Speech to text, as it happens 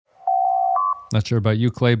Not sure about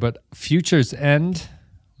you, Clay, but Future's End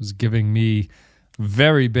was giving me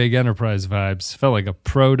very big Enterprise vibes. Felt like a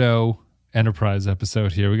proto Enterprise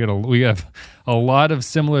episode here. We have a lot of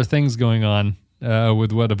similar things going on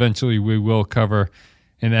with what eventually we will cover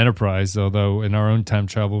in Enterprise, although in our own time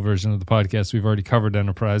travel version of the podcast, we've already covered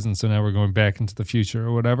Enterprise, and so now we're going back into the future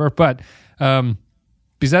or whatever. But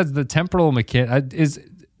besides the temporal mechanic,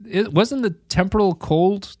 wasn't the temporal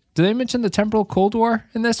cold... Did they mention the temporal Cold War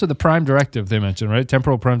in this, or the Prime Directive they mentioned, right?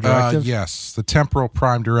 Temporal Prime Directive? Yes, the temporal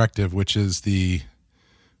Prime Directive, which is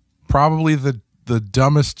probably the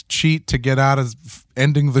dumbest cheat to get out of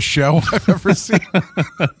ending the show I've ever seen.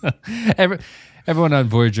 Everyone on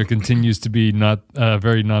Voyager continues to be not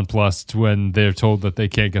very nonplussed when they're told that they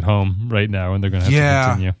can't get home right now and they're going to have to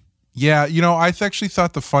continue. Yeah, I actually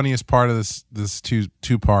thought the funniest part of this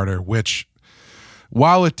two-parter, which...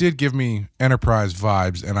 While it did give me Enterprise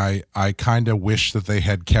vibes, and I kind of wish that they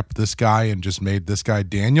had kept this guy and just made this guy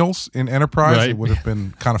Daniels in Enterprise, right. It would have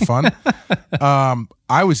been kind of fun.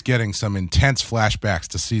 I was getting some intense flashbacks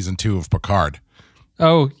to season 2 of Picard.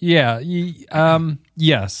 Oh, yeah.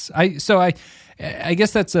 Yes. I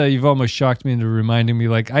guess that's you've almost shocked me into reminding me,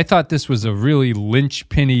 like, I thought this was a really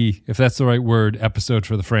linchpinny, if that's the right word, episode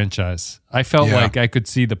for the franchise. I felt like I could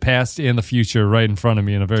see the past and the future right in front of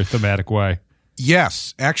me in a very thematic way.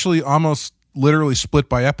 Yes, actually almost literally split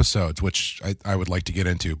by episodes, which I would like to get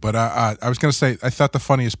into. But I was going to say, I thought the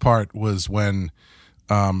funniest part was when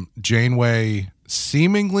Janeway,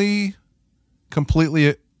 seemingly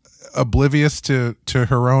completely oblivious to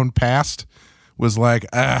her own past, was like,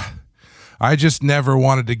 I just never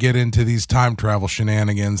wanted to get into these time travel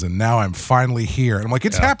shenanigans, and now I'm finally here. And I'm like,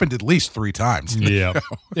 it's happened at least 3 times. Yeah.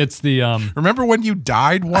 It's the... Remember when you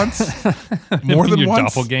died once? More than your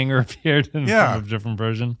once? Doppelganger appeared in a different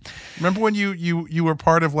version. Remember when you were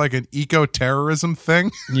part of like an eco-terrorism thing?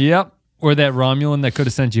 Yep. Or that Romulan that could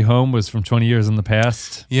have sent you home was from 20 years in the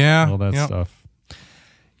past. Yeah. All that stuff.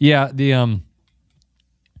 Yeah, the...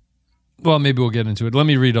 Well, maybe we'll get into it. Let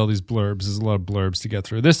me read all these blurbs. There's a lot of blurbs to get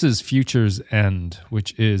through. This is Future's End,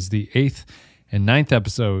 which is the 8th and 9th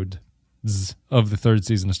episodes of the 3rd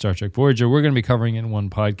season of Star Trek Voyager. We're going to be covering it in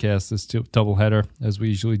one podcast, this doubleheader, as we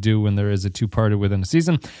usually do when there is a 2-parter within a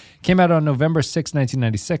season. Came out on November 6,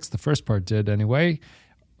 1996. The first part did, anyway.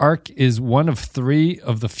 Arc is one of 3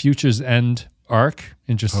 of the Future's End arc.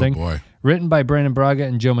 Interesting. Oh, boy. Written by Brandon Braga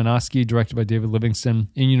and Joe Menosky, directed by David Livingston,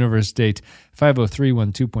 in-universe date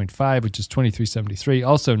 50312.5, which is 2373.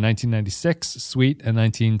 Also 1996, sweet, and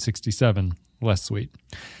 1967, less sweet.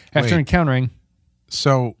 After encountering...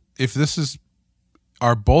 So, if this is...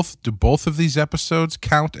 Do both of these episodes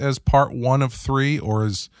count as part 1 of 3, or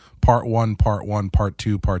is part 1, part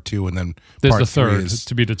 2, and then there's part the third 3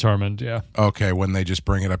 to be determined, yeah. Okay, when they just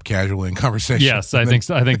bring it up casually in conversation. Yes, I think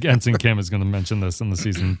so. I think Ensign Kim is going to mention this in the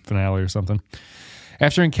season finale or something.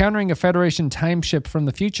 After encountering a Federation time ship from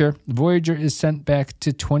the future, Voyager is sent back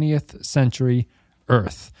to 20th century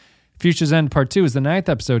Earth. Future's End Part 2 is the 9th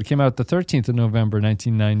episode. It came out the 13th of November,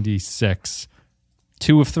 1996.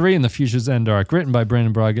 2 of 3 in the Future's End arc, written by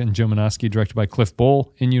Brandon Braga and Joe Menosky, directed by Cliff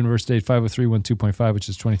Bole, in universe date 50312.5, which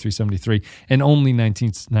is 2373, and only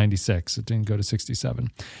 1996. It didn't go to 67.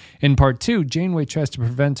 In Part 2, Janeway tries to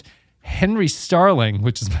prevent Henry Starling,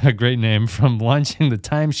 which is a great name, from launching the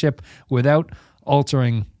time ship without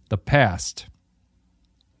altering the past.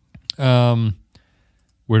 Where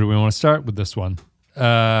do we want to start with this one?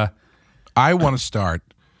 I want to start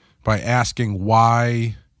by asking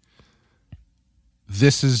why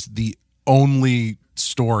this is the only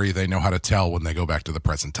story they know how to tell when they go back to the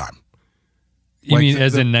present time. You mean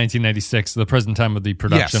as in 1996, the present time of the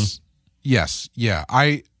production? Yes. Yeah.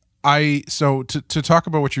 So to talk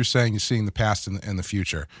about what you're saying, you're seeing the past and the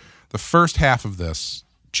future. The first half of this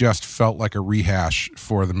just felt like a rehash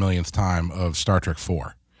for the millionth time of Star Trek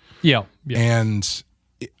 4. Yeah. And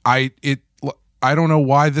I don't know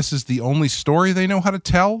why this is the only story they know how to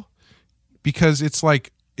tell, because it's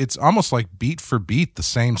almost like beat for beat the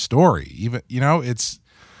same story. Even,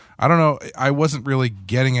 I don't know. I wasn't really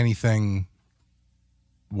getting anything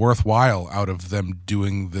worthwhile out of them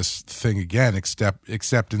doing this thing again,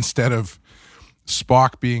 except instead of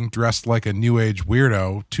Spock being dressed like a new age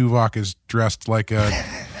weirdo, Tuvok is dressed like a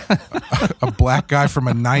black guy from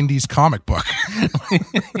a 90s comic book.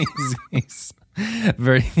 he's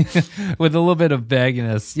very with a little bit of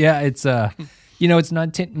bagginess. Yeah, it's it's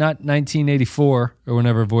not 1984 or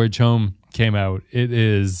whenever Voyage Home came out. It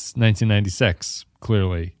is 1996.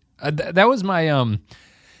 Clearly, that was my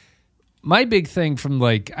my big thing from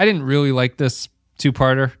I didn't really like this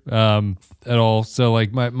 2-parter at all. So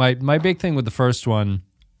my big thing with the first one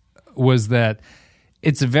was that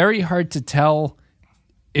it's very hard to tell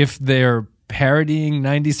if they're parodying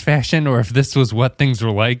 90s fashion or if this was what things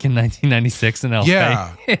were like in 1996 in LA.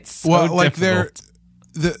 Yeah. It's so difficult.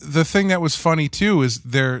 The thing that was funny too is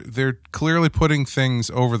they're clearly putting things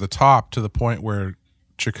over the top to the point where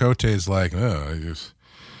Chakotay is like,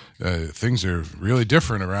 things are really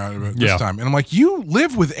different around this time, and I'm like, you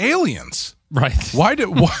live with aliens, right? Why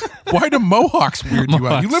do Mohawks weird you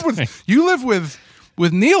out? You live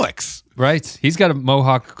with Neelix, right? He's got a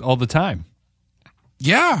mohawk all the time.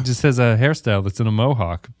 Yeah, he just has a hairstyle that's in a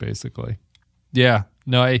mohawk, basically. Yeah,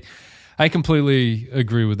 no, I completely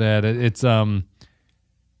agree with that. It's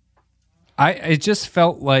it just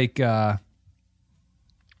felt like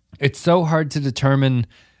it's so hard to determine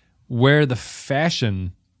where the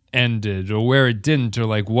fashion ended or where it didn't, or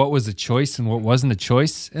like what was a choice and what wasn't a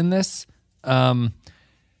choice in this.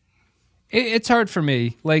 It's hard for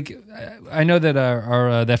me. Like, I know that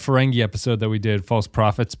our that Ferengi episode that we did, False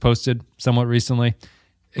Prophets, posted somewhat recently.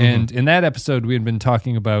 And in that episode, we had been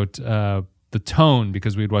talking about the tone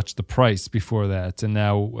because we had watched The Price before that. And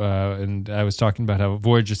now, and I was talking about how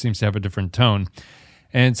Voyager seems to have a different tone.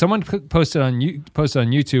 And someone posted on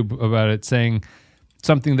YouTube about it, saying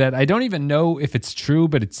something that I don't even know if it's true,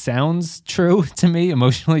 but it sounds true to me,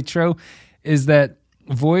 emotionally true, is that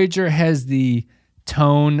Voyager has the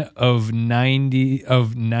tone of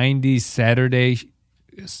 90s Saturday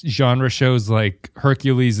genre shows like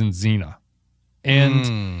Hercules and Xena.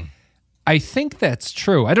 And I think that's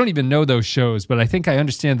true. I don't even know those shows, but I think I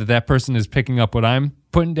understand that person is picking up what I'm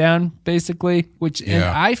putting down, basically. And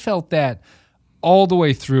I felt that all the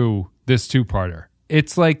way through this two-parter.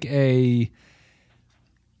 It's like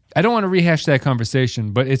I don't want to rehash that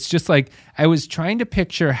conversation, but it's just like I was trying to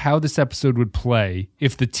picture how this episode would play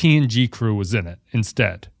if the TNG crew was in it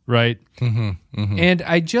instead, right? And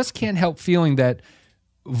I just can't help feeling that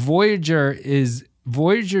Voyager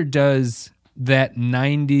does that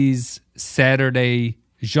 90s Saturday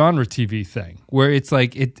genre TV thing where it's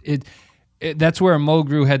like that's where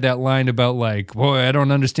Mulgrew had that line about like, boy, I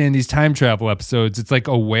don't understand these time travel episodes. It's like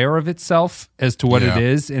aware of itself as to what it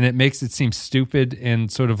is, and it makes it seem stupid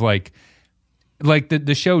and sort of like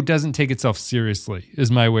the show doesn't take itself seriously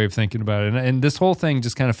is my way of thinking about it. And this whole thing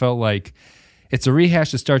just kind of felt like it's a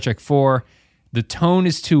rehash of Star Trek 4. The tone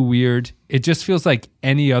is too weird. It just feels like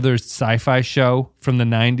any other sci-fi show from the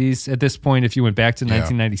 90s at this point. If you went back to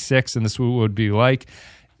 1996 and this would be like,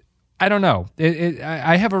 I don't know.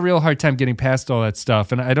 I have a real hard time getting past all that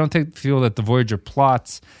stuff. And I don't feel that the Voyager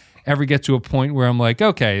plots ever get to a point where I'm like,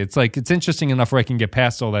 okay, it's interesting enough where I can get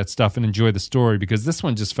past all that stuff and enjoy the story, because this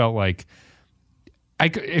one just felt like,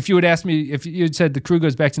 if you had asked me, if you had said the crew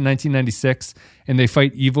goes back to 1996 and they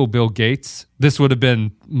fight evil Bill Gates, this would have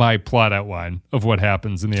been my plot outline of what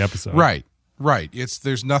happens in the episode. Right.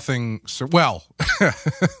 There's nothing. Well,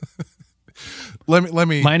 let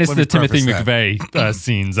me minus the Timothy McVeigh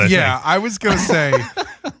scenes. I think. I was gonna say.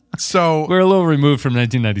 So we're a little removed from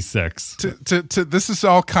 1996. To this is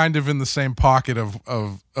all kind of in the same pocket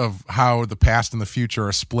of how the past and the future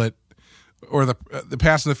are split. Or the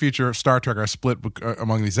past and the future of Star Trek are split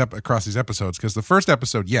among across these episodes, because the first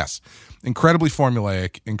episode, yes, incredibly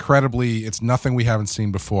formulaic, it's nothing we haven't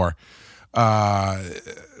seen before.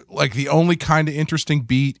 Like the only kind of interesting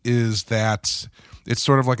beat is that it's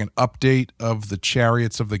sort of like an update of the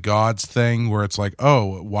Chariots of the Gods thing, where it's like,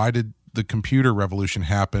 oh, why did the computer revolution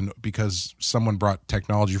happen? Because someone brought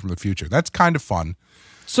technology from the future. That's kind of fun.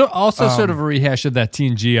 So also sort of a rehash of that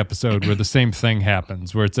TNG episode where the same thing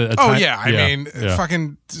happens, where it's a time, I mean,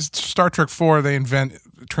 fucking Star Trek 4, they invent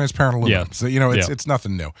transparent aluminum. So, it's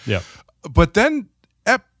nothing new. Yeah. But then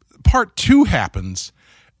part 2 happens,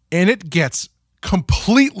 and it gets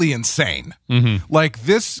completely insane. Like,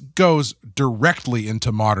 this goes directly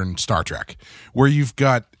into modern Star Trek, where you've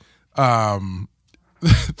got the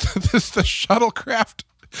shuttlecraft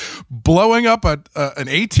blowing up an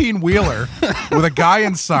 18-wheeler with a guy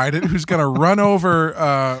inside it who's going to run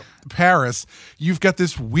over Paris. You've got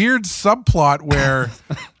this weird subplot where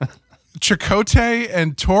Chakotay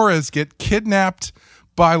and Torres get kidnapped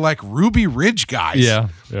by like Ruby Ridge guys. Yeah.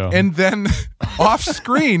 And then off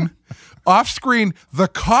screen, the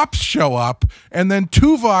cops show up, and then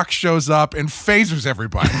Tuvok shows up and phasers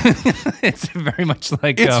everybody. It's very much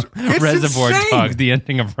like Reservoir Dogs, the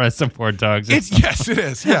ending of Reservoir Dogs. Yes, it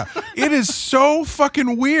is. Yeah, it is so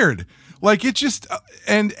fucking weird. Like, it just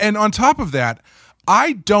and on top of that,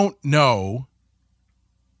 I don't know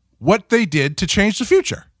what they did to change the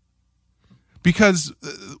future, because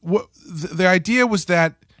the idea was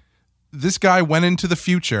that this guy went into the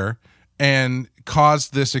future and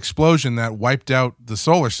caused this explosion that wiped out the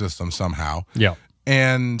solar system somehow. Yeah.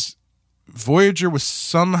 And Voyager was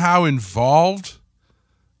somehow involved.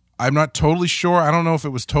 I'm not totally sure. I don't know if it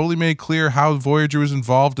was totally made clear how Voyager was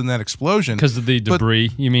involved in that explosion. Because of the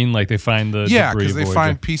debris, you mean? Like they find the yeah, debris because they Voyager.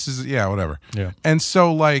 find pieces. Yeah, whatever. Yeah. And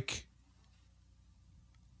so, like,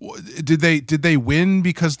 did they win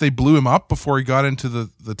because they blew him up before he got into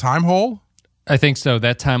the time hole? I think so.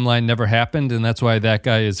 That timeline never happened, and that's why that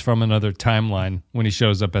guy is from another timeline when he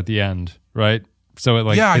shows up at the end, right? So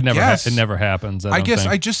it it never happens. I guess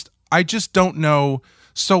I just don't know.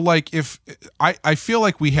 So like if I feel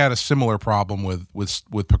like we had a similar problem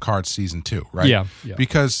with Picard season 2, right? Yeah.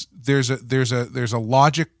 Because there's a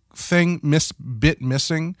logic thing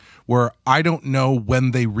missing where I don't know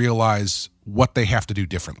when they realize what they have to do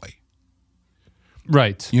differently.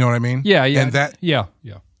 Right. You know what I mean? Yeah. And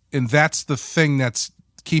and that's the thing that's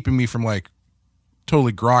keeping me from like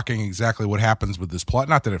totally grokking exactly what happens with this plot.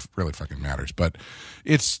 Not that it really fucking matters, but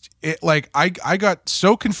I got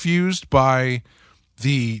so confused by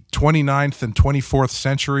the 29th and 24th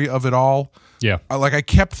century of it all. Yeah. I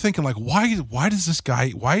kept thinking like, why does this guy,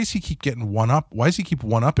 why does he keep getting one up? Why does he keep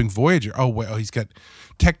one upping Voyager? Oh, wait, he's got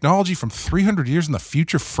technology from 300 years in the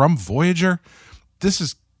future from Voyager. This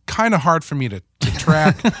is kind of hard for me to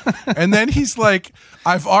track. And then he's like,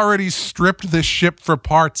 I've already stripped this ship for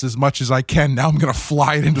parts as much as I can. Now I'm going to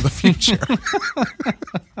fly it into the future.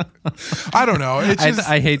 I don't know.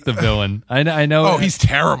 I hate the villain. I know. Oh, he's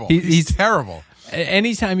terrible. He's terrible.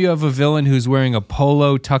 Anytime you have a villain who's wearing a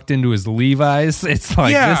polo tucked into his Levi's, it's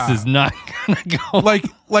like, this is not gonna go.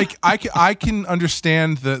 Like I can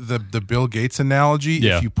understand the Bill Gates analogy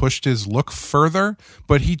if you pushed his look further,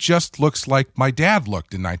 but he just looks like my dad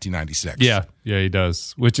looked in 1996. Yeah, he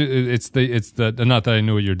does. Which it's the not that I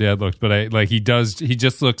knew what your dad looked, but he does. He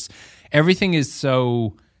just looks. Everything is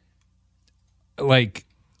so like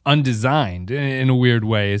undesigned in a weird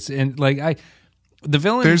way. It's the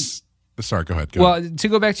villain. Sorry, go ahead. Well, to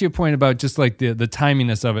go back to your point about just like the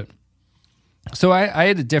timiness of it. So I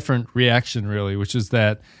had a different reaction, really, which is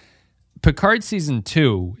that Picard season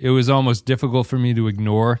 2, it was almost difficult for me to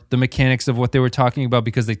ignore the mechanics of what they were talking about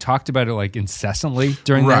because they talked about it like incessantly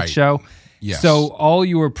during that show. Yes. So all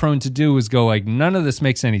you were prone to do was go like, none of this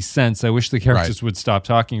makes any sense. I wish the characters would stop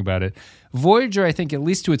talking about it. Voyager, I think, at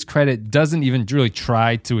least to its credit, doesn't even really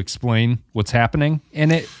try to explain what's happening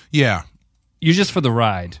in it. Yeah. You're just for the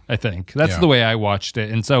ride, I think. That's the way I watched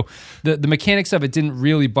it. And so the mechanics of it didn't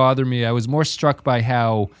really bother me. I was more struck by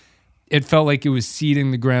how it felt like it was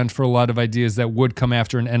seeding the ground for a lot of ideas that would come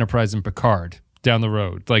after an Enterprise and Picard down the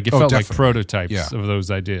road. Like it felt definitely. like prototypes of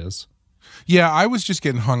those ideas. Yeah, I was just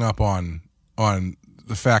getting hung up on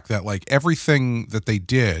the fact that like everything that they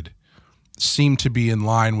did seem to be in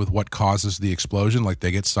line with what causes the explosion. Like they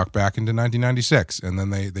get sucked back into 1996 and then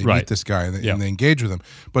they meet this guy and they engage with him.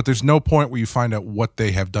 But there's no point where you find out what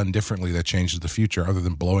they have done differently that changes the future other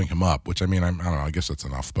than blowing him up, which I mean, I don't know, I guess that's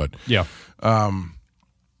enough. But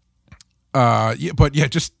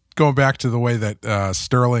just going back to the way that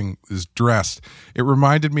Sterling is dressed, it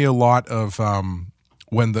reminded me a lot of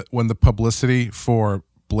when the publicity for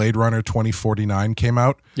Blade Runner 2049 came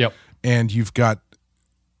out. Yep. And you've got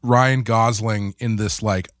Ryan Gosling in this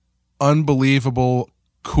like unbelievable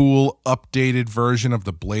cool updated version of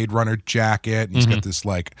the Blade Runner jacket, and he's got this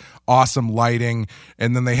like awesome lighting,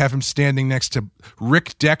 and then they have him standing next to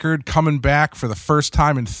Rick Deckard coming back for the first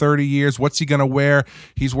time in 30 years. What's he gonna wear?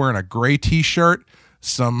 He's wearing a gray t-shirt,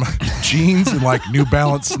 some jeans, and like New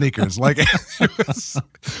Balance sneakers. Like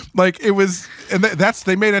it was, and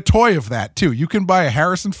they made a toy of that too. You can buy a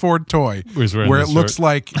Harrison Ford toy where it looks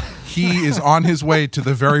like he is on his way to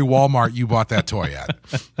the very Walmart you bought that toy at.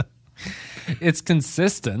 It's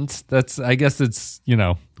consistent. I guess it's,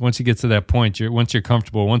 once you get to that point, once you're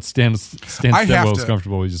comfortable, once Stan Stillwell is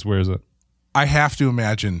comfortable, he just wears it. I have to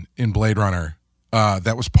imagine in Blade Runner,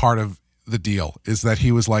 that was part of the deal, is that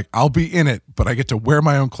he was like, I'll be in it, but I get to wear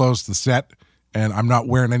my own clothes to the set, and I'm not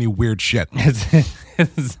wearing any weird shit.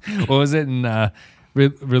 What was it in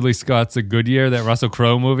Ridley Scott's A Good Year, that Russell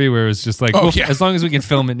Crowe movie, where it's just like, as long as we can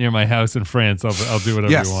film it near my house in France, I'll do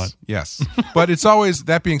whatever you want. Yes. But it's always,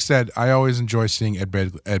 that being said, I always enjoy seeing Ed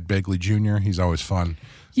Begley Jr. He's always fun.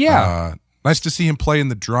 Yeah. Nice to see him play in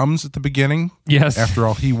the drums at the beginning. Yes. After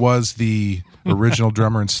all, he was the original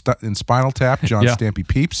drummer in Spinal Tap, John Stampy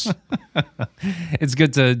Peeps. It's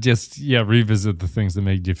good to just, revisit the things that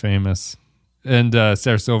made you famous. And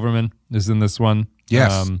Sarah Silverman is in this one.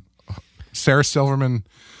 Yes. Sarah Silverman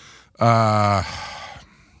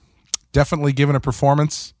definitely given a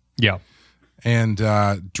performance. Yeah. And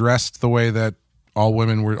dressed the way that all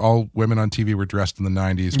women on TV were dressed in the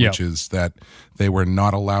 90s, which is that they were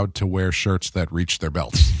not allowed to wear shirts that reached their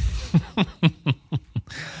belts.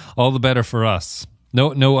 All the better for us.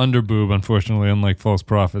 No underboob, unfortunately, unlike False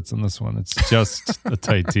Prophets in this one. It's just a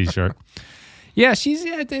tight T-shirt. Yeah,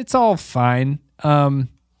 it's all fine.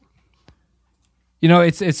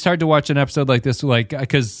 It's hard to watch an episode like this,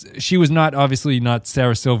 because she was obviously not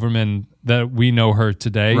Sarah Silverman that we know her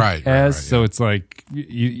today as. So it's like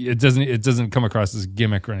it doesn't come across as a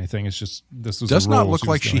gimmick or anything. It's just this was does a role not look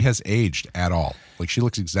like doing. she has aged at all. Like she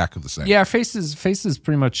looks exactly the same. Yeah, her face is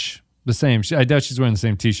pretty much the same. I doubt she's wearing the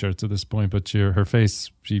same T-shirts at this point, but her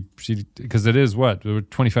face, she because it is what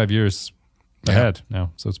 25 years ahead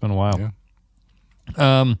now, so it's been a while.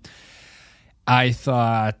 Yeah. I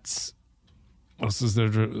thought. What is there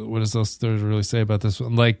to really say about this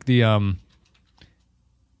one? Like it's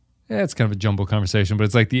kind of a jumble conversation, but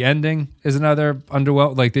it's like the ending is another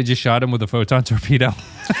underwhelming. Like they just shot him with a photon torpedo.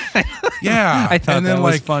 Yeah, I thought that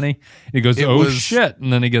was funny. He goes, "Oh shit!"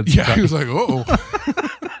 and then he gets he was like, "Oh."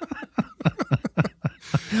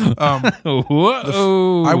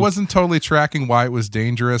 Whoa! I wasn't totally tracking why it was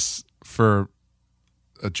dangerous for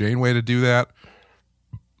a Janeway to do that,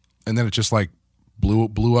 and then it just like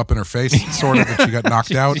blew up in her face, sort of, and she got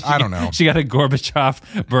knocked out. I don't know. She got a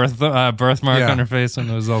Gorbachev birthmark on her face when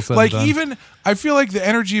it was all said and done. Even I feel like the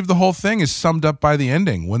energy of the whole thing is summed up by the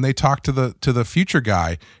ending when they talk to the future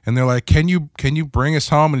guy and they're like, "Can you bring us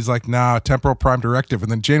home?" And he's like, "Nah, temporal prime directive."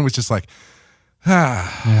 And then Jane was just like, all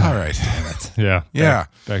right, yeah.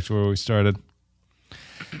 Back to where we started.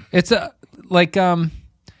 It's I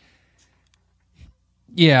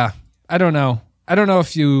don't know. I don't know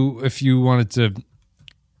if you wanted to.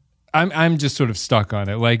 I'm just sort of stuck on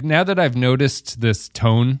it. Like now that I've noticed this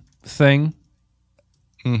tone thing,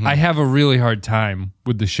 I have a really hard time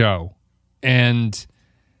with the show, and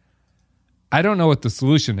I don't know what the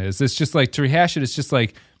solution is. It's just like to rehash it. It's just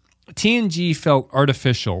like TNG felt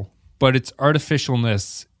artificial, but its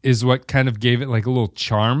artificialness is what kind of gave it like a little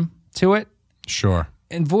charm to it. Sure.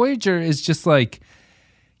 And Voyager is just like.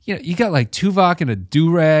 You got like Tuvok in a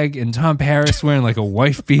do-rag and Tom Paris wearing like a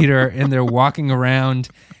wife beater and they're walking around.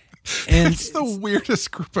 And it's the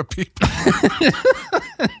weirdest group of people.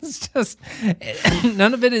 It's just,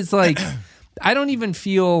 none of it is like, I don't even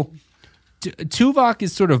feel, Tuvok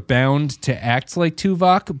is sort of bound to act like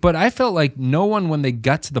Tuvok, but I felt like no one when they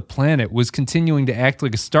got to the planet was continuing to act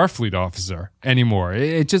like a Starfleet officer anymore.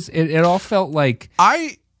 It all felt like...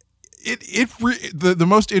 The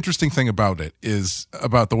most interesting thing about it is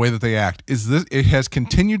about the way that they act is this: it has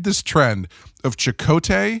continued this trend of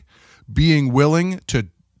Chakotay being willing to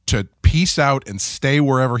peace out and stay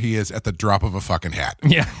wherever he is at the drop of a fucking hat.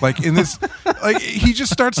 Yeah, like in this, like he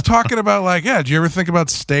just starts talking about like, did you ever think about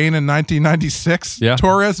staying in 1996,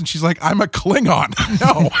 Torres? And she's like, I'm a Klingon.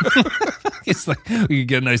 No. It's like, we could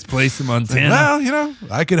get a nice place in Montana. Well,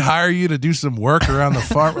 I could hire you to do some work around the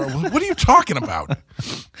farm. What are you talking about?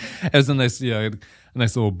 It was a nice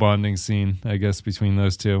little bonding scene, I guess, between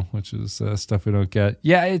those two, which is stuff we don't get.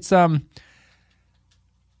 Yeah, it's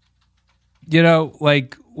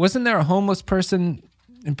like, wasn't there a homeless person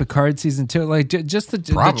in Picard season 2? Like, just the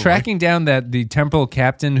tracking down the temporal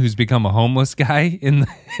captain who's become a homeless guy in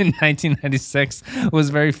 1996 was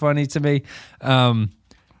very funny to me.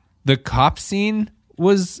 The cop scene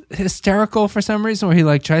was hysterical for some reason, where he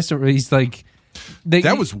like tries to. He's like,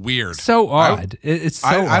 that was weird. So odd. It's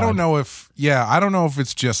so. I don't know if. Yeah, I don't know if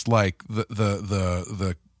it's just like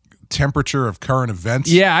the temperature of current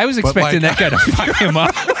events. Yeah, I was expecting that guy to fuck him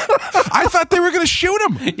up. I thought they were going to shoot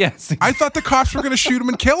him. Yes, I thought the cops were going to shoot him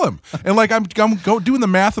and kill him. And like I'm doing the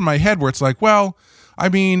math in my head where it's like, well, I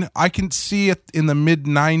mean, I can see it in the mid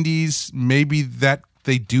 '90s, maybe that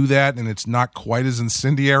they do that, and it's not quite as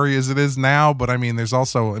incendiary as it is now. But I mean, there's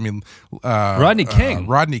also, Rodney King.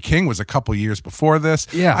 Rodney King was a couple years before this.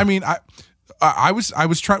 Yeah, I mean, I was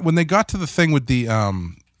trying when they got to the thing with the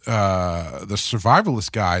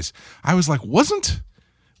survivalist guys. I was like, wasn't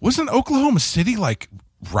Oklahoma City like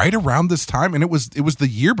right around this time? And it was the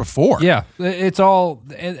year before. Yeah, it's all.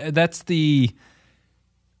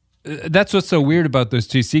 That's what's so weird about those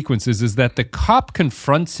two sequences is that the cop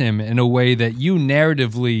confronts him in a way that you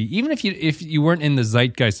narratively, even if you weren't in the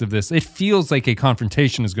zeitgeist of this, it feels like a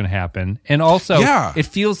confrontation is going to happen. And also, it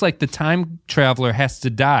feels like the time traveler has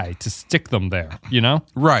to die to stick them there,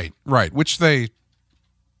 Right, which they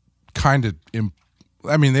kind of,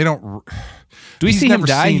 they don't... Do we see him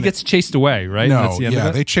die? He gets chased away, right? No, That's the end of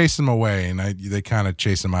it? They chase him away, and they kind of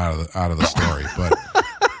chase him out of the story, but...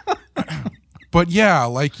 But yeah,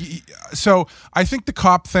 like, so I think the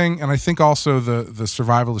cop thing, and I think also the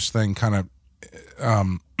survivalist thing kind of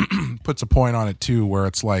puts a point on it too, where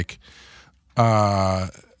it's like,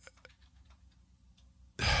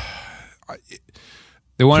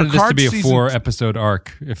 They wanted this to Picard be a season- 4-episode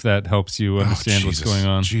arc, if that helps you understand what's Jesus. going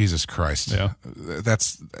on. Jesus Christ. Yeah.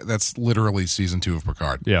 That's literally season 2 of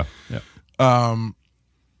Picard. Yeah.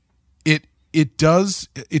 It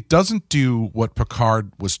doesn't do what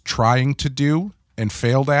Picard was trying to do and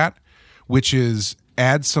failed at, which is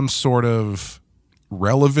add some sort of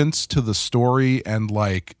relevance to the story and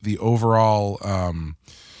like the overall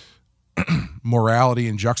morality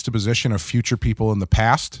and juxtaposition of future people in the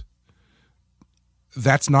past.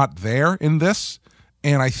 That's not there in this,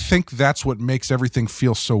 and I think that's what makes everything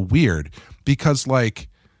feel so weird, because like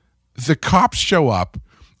the cops show up,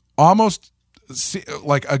 almost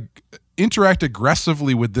interact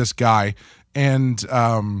aggressively with this guy, and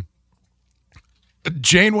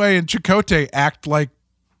Janeway and Chakotay act like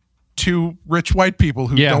two rich white people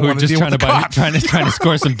who don't who are want to just deal trying with to the buy, cops. trying to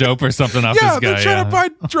score some dope or something off Yeah, this guy. they're trying to buy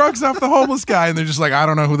drugs off the homeless guy, and they're just like, I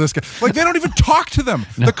don't know who this guy. Like, they don't even talk to them.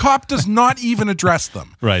 No. The cop does not even address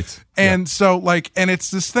them. Right. And so, like, and it's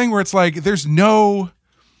this thing where it's like, there's nothing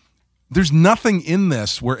in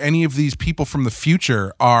this where any of these people from the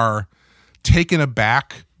future are taken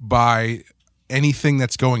aback by anything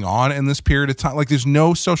that's going on in this period of time. Like, there's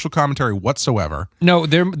no social commentary whatsoever. No,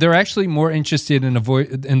 they're actually more interested in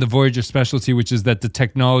the Voyager specialty, which is that the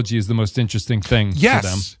technology is the most interesting thing to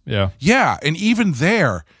them. Yeah, and even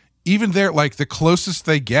there, like, the closest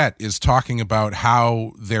they get is talking about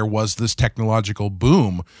how there was this technological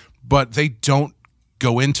boom, but they don't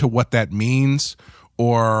go into what that means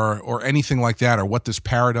or anything like that, or what this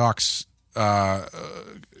paradox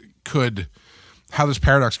how this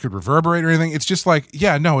paradox could reverberate or anything. It's just like,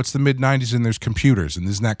 yeah, no, it's the mid-90s and there's computers, and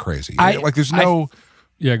isn't that crazy? Go ahead.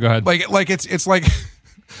 Like it's like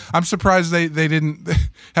I'm surprised they didn't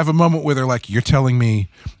have a moment where they're like, you're telling me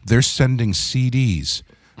they're sending CDs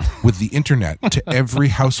with the internet to every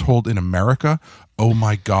household in America? Oh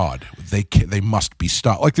my God, they must be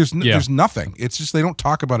stopped. Like there's nothing. It's just they don't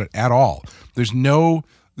talk about it at all. There's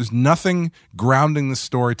nothing grounding the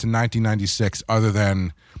story to 1996 other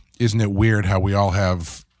than, isn't it weird how we all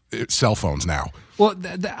have cell phones now? Well,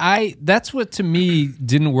 that's what to me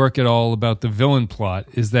didn't work at all about the villain plot,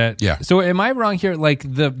 is that. Yeah. So am I wrong here? Like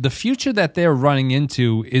the future that they're running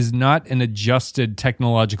into is not an adjusted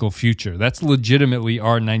technological future. That's legitimately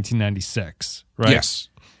our 1996, right? Yes.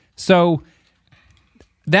 So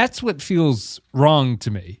that's what feels wrong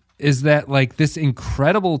to me, is that like this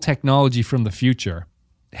incredible technology from the future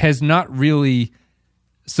has not really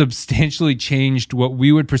substantially changed what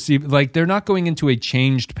we would perceive. Like, they're not going into a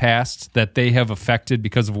changed past that they have affected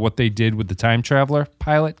because of what they did with the time traveler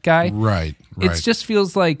pilot guy. Right. It just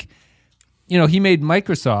feels like, he made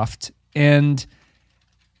Microsoft, and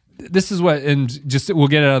this is what, and just we'll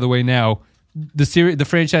get it out of the way now. The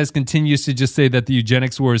franchise continues to just say that the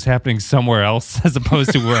eugenics war is happening somewhere else as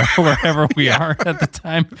opposed to wherever we are at the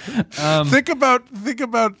time. Think about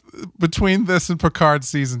between this and Picard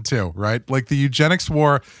season 2, right? Like the eugenics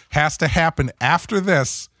war has to happen after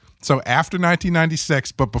this, so after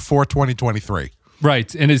 1996, but before 2023.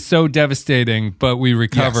 Right, and it's so devastating, but we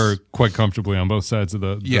recover quite comfortably on both sides of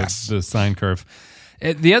the sine curve.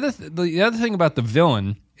 The other thing about the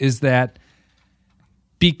villain is that,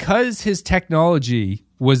 because his technology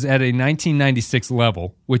was at a 1996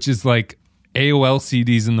 level, which is like AOL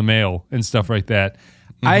CDs in the mail and stuff like that,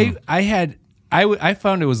 I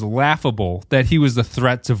found it was laughable that he was a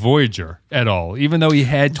threat to Voyager at all, even though he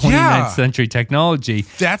had 29th century technology.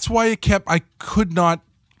 That's why I could not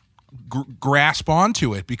grasp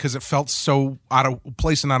onto it, because it felt so out of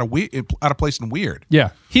place and weird.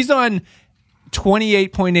 Yeah, he's on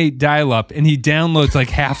 28.8 dial-up, and he downloads like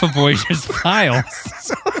half of Voyager's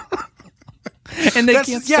files, and they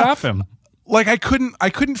can't stop him. Like I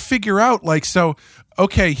couldn't figure out, like, so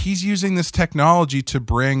okay, he's using this technology to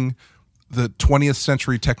bring the 20th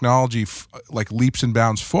century technology like leaps and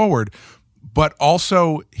bounds forward, but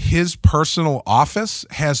also his personal office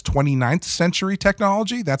has 29th century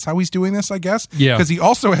technology. That's how he's doing this, I guess. Yeah, because he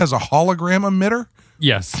also has a hologram emitter.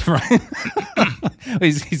 Yes, right.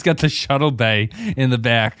 He's got the shuttle bay in the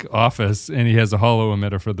back office, and he has a holo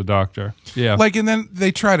emitter for the doctor. Yeah, like, and then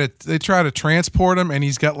they try to transport him, and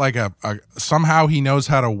he's got like a somehow he knows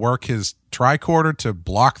how to work his tricorder to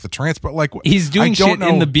block the transport. Like, he's doing shit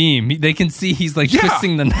in the beam. They can see he's like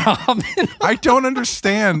twisting the knob. I don't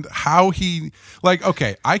understand how he, like,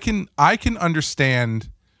 okay, I can understand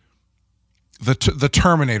the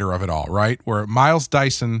Terminator of it all, right? Where Miles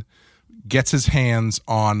Dyson gets his hands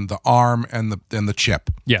on the arm and the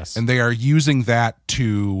chip. Yes. And they are using that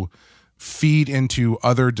to feed into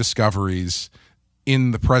other discoveries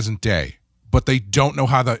in the present day. but they don't know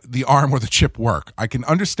how the arm or the chip work. I can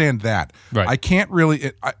understand that. Right. I can't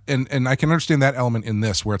really, and I can understand that element in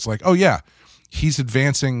this, where it's like, oh yeah, he's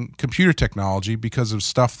advancing computer technology because of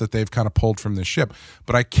stuff that they've kind of pulled from this ship.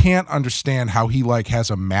 But I can't understand how he like has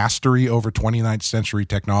a mastery over 29th century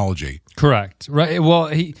technology. Correct. Right. Well,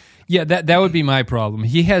 that would be my problem.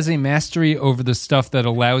 He has a mastery over the stuff that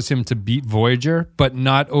allows him to beat Voyager, but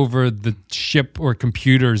not over the ship or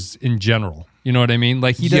computers in general. You know what I mean?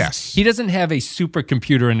 Like he doesn't have a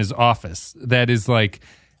supercomputer in his office that is like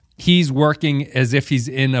he's working as if he's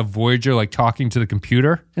in a Voyager, like talking to the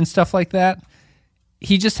computer and stuff like that.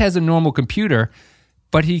 He just has a normal computer,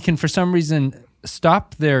 but he can, for some reason,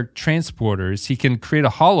 stop their transporters. He can create a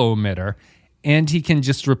holo emitter, and he can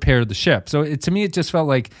just repair the ship. So to me, it just felt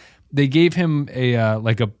like they gave him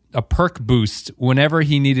a perk boost whenever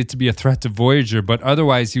he needed to be a threat to Voyager, but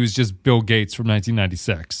otherwise he was just Bill Gates from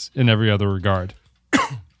 1996 in every other regard.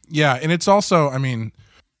 Yeah, and it's also, I mean,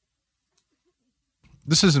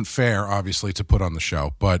 this isn't fair, obviously, to put on the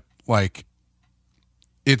show, but like,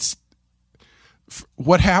 it's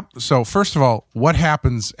so first of all, what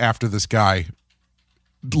happens after this guy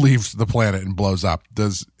leaves the planet and blows up?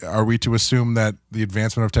 Are we to assume that the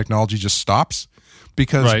advancement of technology just stops?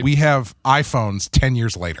 Because we have iPhones 10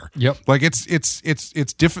 years later. Yep. Like it's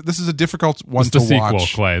different. This is a difficult one it's to the sequel,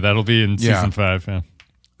 watch. Clay. That'll be in season 5. Yeah.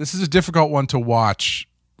 This is a difficult one to watch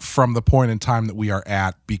from the point in time that we are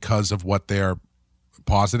at because of what they're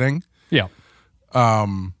positing. Yeah.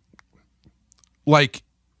 Like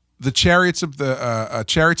the chariots of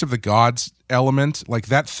the gods element, like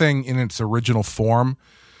that thing in its original form,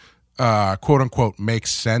 quote unquote,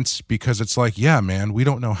 makes sense because it's like, yeah, man, we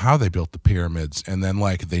don't know how they built the pyramids, and then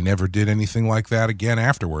like they never did anything like that again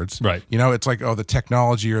afterwards. Right. You know, it's like, oh, the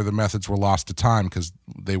technology or the methods were lost to time because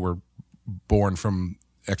they were born from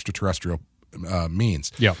extraterrestrial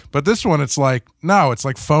means. Yeah. But this one, it's like, no, it's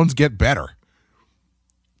like phones get better.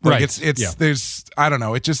 Like right. There's, I don't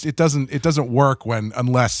know. It doesn't work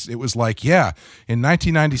unless it was like, yeah, in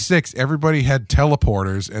 1996, everybody had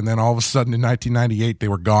teleporters, and then all of a sudden in 1998, they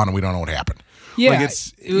were gone and we don't know what happened. Yeah. Like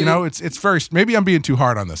it's very, maybe I'm being too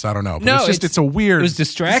hard on this. I don't know. But it's a weird, it was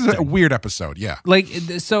distracting. This is a weird episode. Yeah. Like,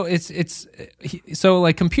 so so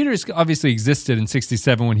like computers obviously existed in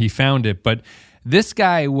 67 when he found it, but this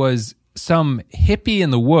guy was some hippie in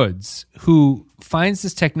the woods who finds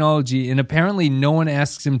this technology, and apparently no one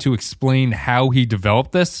asks him to explain how he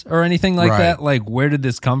developed this or anything like that. Like, where did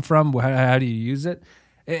this come from? How do you use it?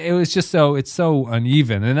 It was just it's so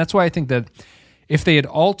uneven. And that's why I think that if they had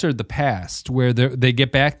altered the past, where they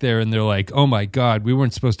get back there and they're like, oh my God, we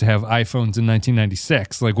weren't supposed to have iPhones in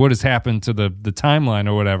 1996. Like, what has happened to the timeline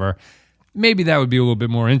or whatever? Maybe that would be a little bit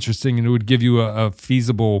more interesting, and it would give you a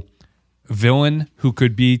feasible villain who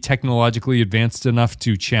could be technologically advanced enough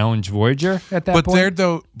to challenge Voyager at that point.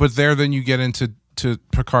 Then you get into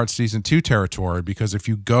Picard season 2 territory, because if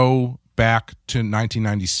you go back to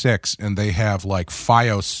 1996 and they have like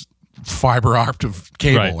FiOS fiber optic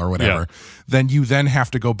cable or whatever, then you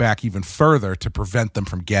have to go back even further to prevent them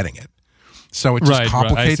from getting it. So it just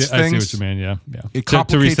complicates things. I see what you mean. Yeah. It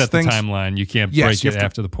complicates to reset things. the timeline. You can't break it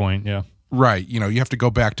after the point. Yeah. Right. You know, you have to go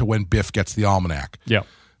back to when Biff gets the almanac. Yeah.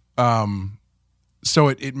 So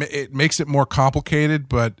it makes it more complicated,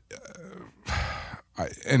 but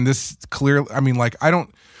and this clearly, I mean, like,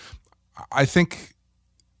 I think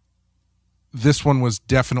this one was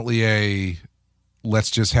definitely a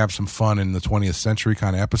let's just have some fun in the 20th century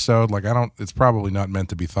kind of episode. Like, it's probably not meant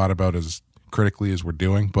to be thought about as critically as we're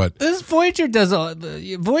doing, but this Voyager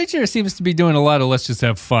Voyager seems to be doing a lot of let's just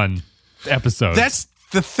have fun episodes. That's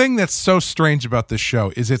the thing that's so strange about this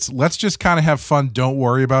show is it's let's just kind of have fun, don't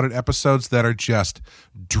worry about it episodes that are just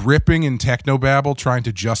dripping in technobabble trying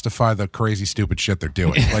to justify the crazy stupid shit they're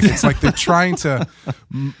doing. Like, it's like they're trying to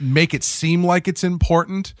make it seem like it's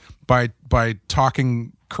important by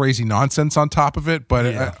talking crazy nonsense on top of it,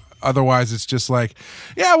 but otherwise it's just like,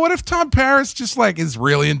 yeah, what if Tom Paris just like is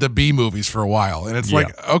really into B movies for a while, and it's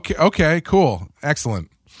like, okay, cool,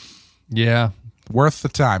 excellent, worth the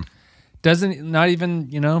time. Not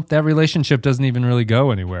even, that relationship doesn't even really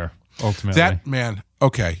go anywhere ultimately. That, man,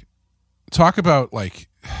 okay. Talk about like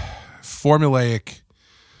formulaic,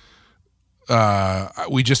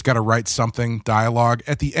 we just got to write something dialogue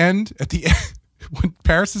at the end, when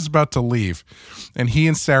Paris is about to leave and he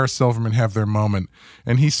and Sarah Silverman have their moment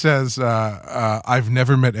and he says, I've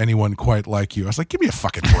never met anyone quite like you. I was like, give me a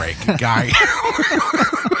fucking break, guy.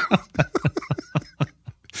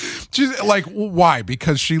 She's like, why?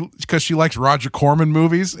 Because she likes Roger Corman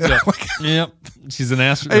movies. Like, Yep. She's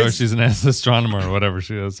an she's an astronomer or whatever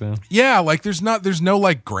she is. Yeah. yeah, like there's no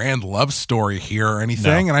like grand love story here or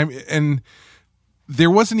anything. No. And there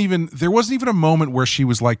wasn't even a moment where she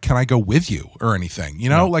was like, "Can I go with you?" or anything. You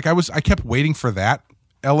know, like I kept waiting for that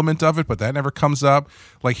element of it, but that never comes up.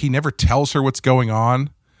 Like he never tells her what's going on.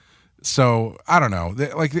 So I don't know.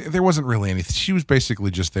 There wasn't really anything. She was basically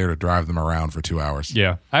just there to drive them around for 2 hours.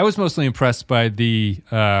 Yeah. I was mostly impressed by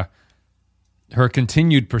her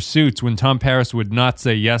continued pursuits when Tom Paris would not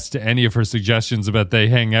say yes to any of her suggestions about they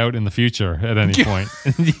hang out in the future at any point.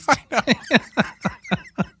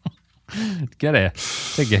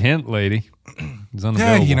 Take a hint, lady. He's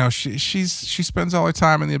unavailable. Yeah, you know, she spends all her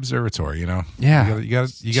time in the observatory, you know. Yeah.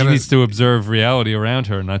 She needs to observe reality around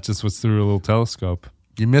her, not just what's through a little telescope.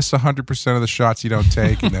 You miss 100% of the shots you don't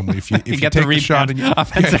take, and then if you get take the shot and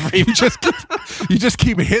offensive rebound. you just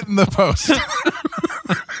keep hitting the post.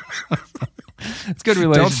 It's good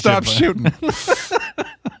relationship. Don't stop shooting.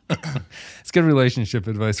 It's good relationship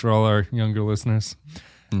advice for all our younger listeners.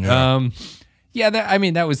 Yeah.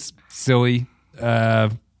 That was silly.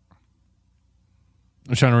 I'm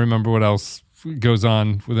trying to remember what else goes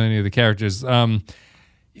on with any of the characters.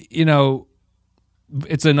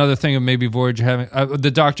 It's another thing of maybe Voyager having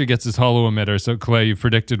the Doctor gets his holo emitter. So Clay, you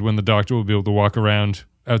predicted when the Doctor will be able to walk around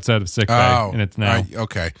outside of sickbay, and it's now.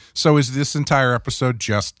 Okay, so is this entire episode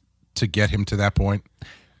just to get him to that point?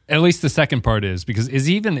 At least the second part is, because is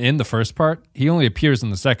he even in the first part? He only appears in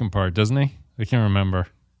the second part, doesn't he? I can't remember.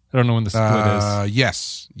 I don't know when the split is.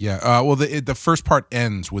 Yes, yeah. Well, the first part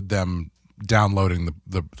ends with them downloading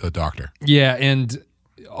the Doctor. Yeah, and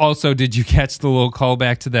also, did you catch the little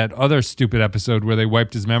callback to that other stupid episode where they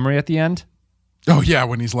wiped his memory at the end? Oh, yeah,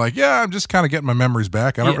 when he's like, yeah, I'm just kind of getting my memories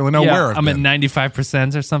back. I don't really know where I'm at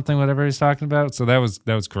 95% or something, whatever he's talking about. So that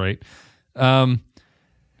was great. The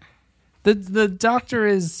Doctor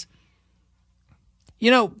is,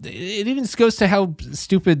 it even goes to how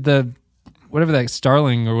stupid whatever that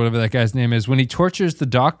Starling or whatever that guy's name is, when he tortures the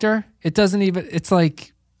Doctor, it's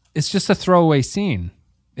just a throwaway scene,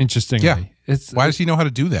 interestingly. Yeah. Why does he know how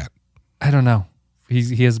to do that? I don't know.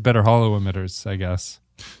 He has better holo emitters, I guess.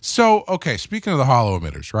 So, okay, speaking of the holo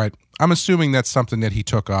emitters, right? I'm assuming that's something that he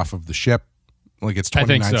took off of the ship, like it's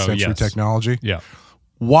 29th century technology. Yeah.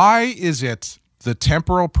 Why is it the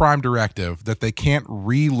temporal prime directive that they can't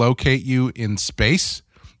relocate you in space,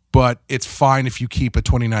 but it's fine if you keep a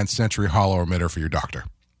 29th century holo emitter for your Doctor?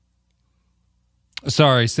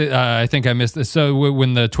 Sorry, I think I missed this. So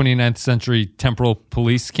when the 29th century temporal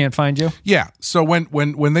police can't find you? Yeah. So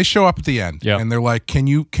when they show up at the end and they're like, can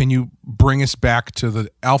you bring us back to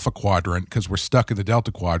the Alpha Quadrant because we're stuck in the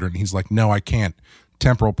Delta Quadrant? And he's like, no, I can't.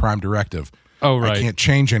 Temporal prime directive. Oh, right. I can't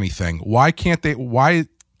change anything. Why can't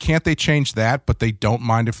they change that, but they don't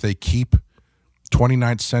mind if they keep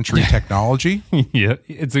 29th century technology? Yeah,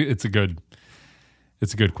 it's a good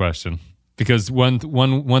question. Because one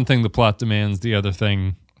thing the plot demands, the other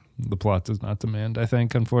thing the plot does not demand, I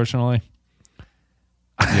think, unfortunately.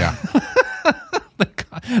 Yeah.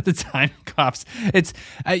 The time cops. It's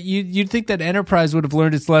you'd think that Enterprise would have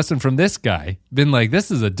learned its lesson from this guy. Been like, this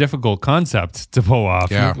is a difficult concept to pull off.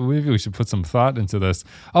 Yeah. Maybe we should put some thought into this.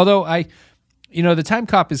 Although the time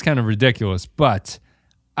cop is kind of ridiculous, but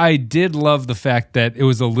I did love the fact that it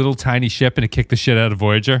was a little tiny ship and it kicked the shit out of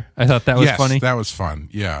Voyager. I thought that was funny. That was fun.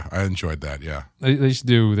 Yeah, I enjoyed that. Yeah, they should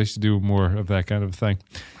do more of that kind of thing.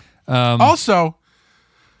 Also,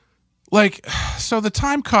 so the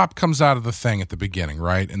time cop comes out of the thing at the beginning,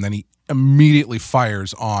 right? And then he immediately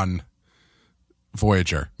fires on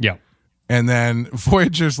Voyager. Yeah. And then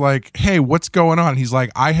Voyager's like, hey, what's going on? He's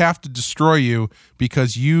like, I have to destroy you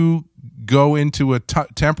because you go into a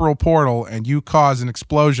temporal portal and you cause an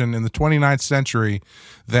explosion in the 29th century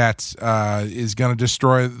that is going to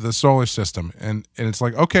destroy the solar system. And it's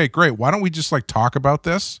like, okay, great. Why don't we just talk about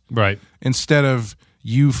this? Right. Instead of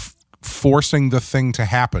you forcing the thing to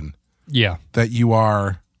happen. Yeah. That you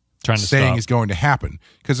are trying to saying stop. is going to happen.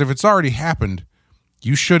 Because if it's already happened,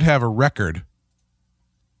 you should have a record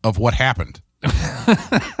of what happened.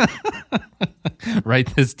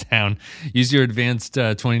 Write this down. Use your advanced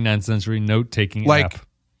 29th century note-taking app.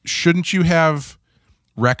 Shouldn't you have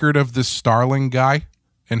record of this Starling guy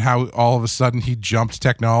and how all of a sudden he jumped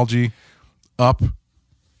technology up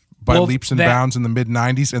by leaps and bounds in the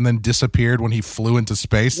mid-90s and then disappeared when he flew into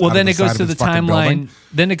space? Well, then it goes to the timeline.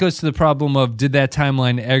 Then it goes to the problem of, did that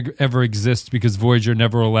timeline ever exist because Voyager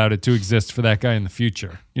never allowed it to exist for that guy in the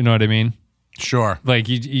future? You know what I mean? Sure.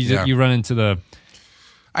 You run into the...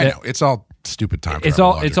 I know. It's all stupid time. It's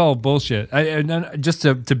all bullshit. Just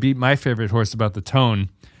to beat my favorite horse about the tone,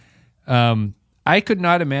 I could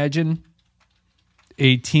not imagine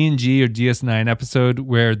a TNG or DS9 episode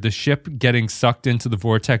where the ship getting sucked into the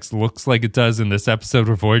vortex looks like it does in this episode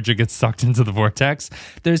where Voyager gets sucked into the vortex.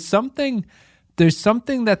 There's something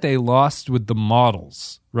that they lost with the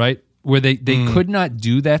models, right? Where they could not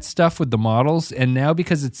do that stuff with the models, and now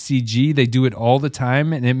because it's CG, they do it all the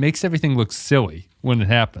time, and it makes everything look silly when it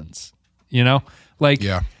happens. You know? Like,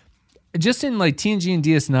 just in like TNG and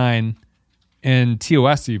DS9 and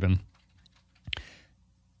TOS even,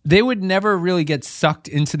 they would never really get sucked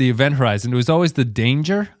into the event horizon. It was always the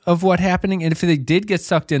danger of what happening, and if they did get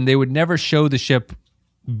sucked in, they would never show the ship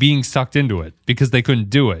being sucked into it because they couldn't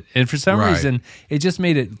do it. And for some reason, it just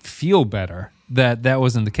made it feel better that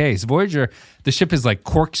wasn't the case. Voyager, the ship is like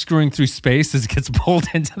corkscrewing through space as it gets pulled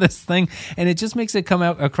into this thing, and it just makes it come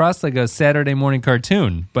out across like a Saturday morning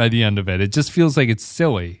cartoon by the end of it. It just feels like it's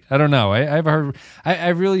silly. I don't know. I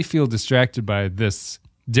really feel distracted by this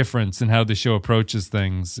difference in how the show approaches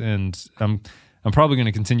things, and I'm probably going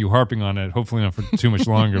to continue harping on it, hopefully not for too much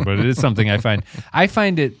longer, but it is something I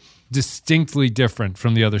find it distinctly different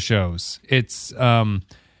from the other shows. It's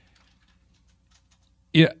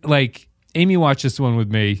like Amy watched this one with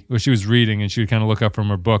me where she was reading, and she would kind of look up from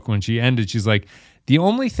her book. When she ended, she's like, the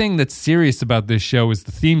only thing that's serious about this show is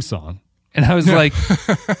the theme song. And I was like,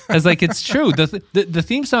 it's true. The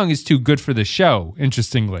theme song is too good for the show,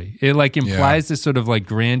 interestingly. It like implies this sort of like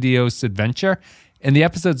grandiose adventure, and the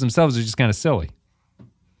episodes themselves are just kind of silly.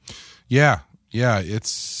 Yeah,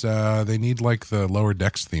 it's they need like the Lower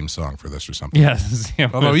Decks theme song for this or something. Yes.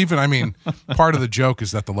 Although even, part of the joke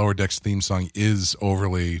is that the Lower Decks theme song is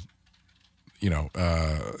overly,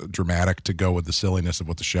 dramatic to go with the silliness of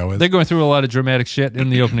what the show is. They're going through a lot of dramatic shit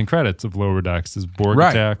in the opening credits of Lower Decks. There's Borg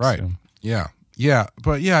attacks. Right. And, yeah.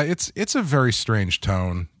 But it's a very strange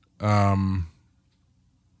tone.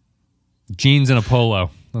 Jeans and a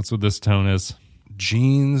polo. That's what this tone is.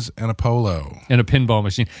 Jeans and a polo. And a pinball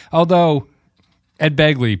machine. Although Ed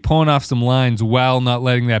Begley pulling off some lines while not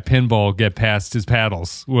letting that pinball get past his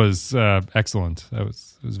paddles was excellent. I was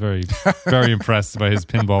very, very impressed by his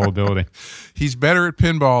pinball ability. He's better at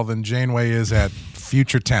pinball than Janeway is at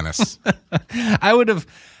future tennis. I would have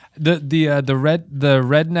the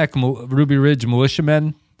redneck Ruby Ridge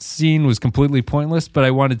militiamen scene was completely pointless, but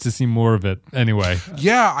I wanted to see more of it anyway.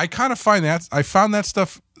 Yeah, I kind of find that. I found that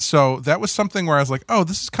stuff. So that was something where I was like, oh,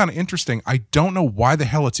 this is kind of interesting. I don't know why the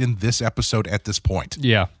hell it's in this episode at this point.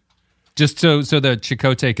 Yeah. Just so that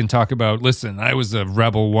Chakotay can talk about, listen, I was a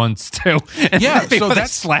rebel once too. And so that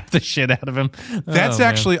slapped the shit out of him. That's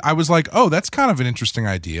actually, I was like, oh, that's kind of an interesting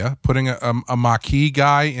idea. Putting a Maquis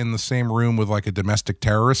guy in the same room with like a domestic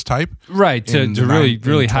terrorist type. Right, to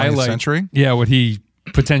really highlight century. Yeah, what he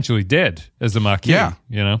potentially did as a Maquis.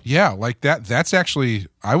 Yeah, like that. That's actually,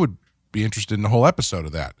 I would be interested in a whole episode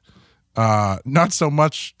of that. Not so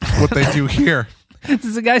much what they do here.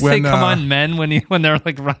 Does the guy say "Come on, men" when they're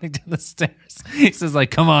like running down the stairs? He says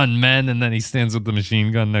like "Come on, men," and then he stands with the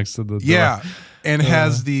machine gun next to the door. Yeah, and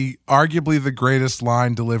has the arguably the greatest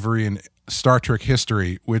line delivery in Star Trek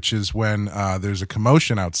history, which is when there's a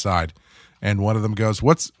commotion outside, and one of them goes,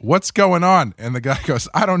 "What's going on?" And the guy goes,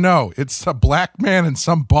 "I don't know. It's a black man and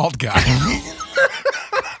some bald guy."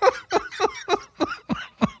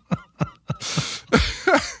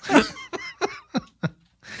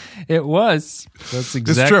 It was. That's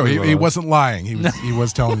exactly. It's true. He wasn't lying. He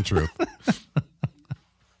was telling the truth.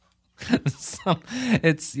 So,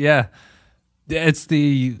 it's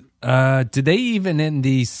the. Did they even in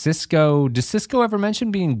the Cisco? Does Cisco ever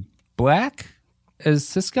mention being black as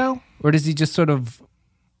Cisco, or does he just sort of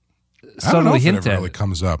subtly hint at it? Really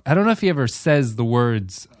comes up. I don't know if he ever says the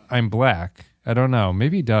words "I'm black." I don't know.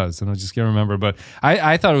 Maybe he does, and I just can't remember. But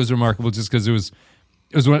I thought it was remarkable just because it was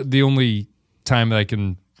the only time that I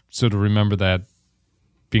can sort of remember that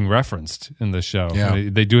being referenced in the show. Yeah.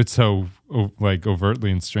 They do it so like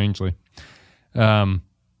overtly and strangely.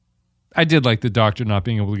 I did like the Doctor not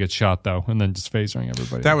being able to get shot though, and then just phasering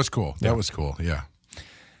everybody. That was cool. That was cool. Yeah.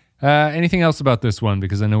 Anything else about this one?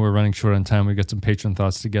 Because I know we're running short on time. We got some patron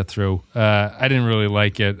thoughts to get through. I didn't really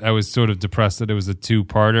like it. I was sort of depressed that it was a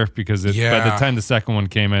two-parter because by the time the second one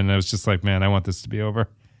came in, I was just like, man, I want this to be over.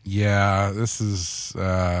 Yeah, this is,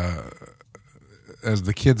 as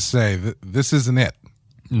the kids say, this isn't it.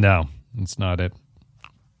 No, it's not it.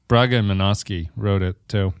 Braga and Minosky wrote it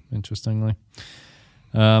too, interestingly.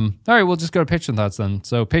 All right, we'll just go to patron thoughts then.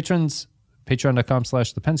 So patrons,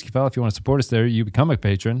 patreon.com/The Pensky File. If you want to support us there, you become a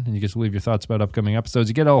patron and you get to leave your thoughts about upcoming episodes.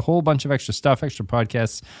 You get a whole bunch of extra stuff, extra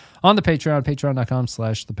podcasts on the Patreon,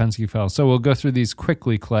 patreon.com/The Pensky File. So we'll go through these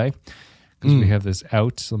quickly, Clay, because we have this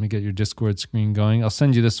out. So let me get your Discord screen going. I'll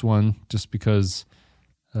send you this one just because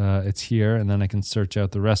It's here, and then I can search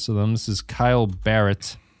out the rest of them. This is Kyle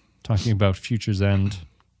Barrett talking about Future's End.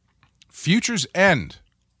 Future's End.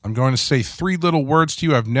 I'm going to say 3 little words to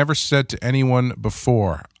you I've never said to anyone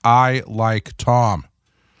before. I like Tom.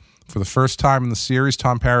 For the first time in the series,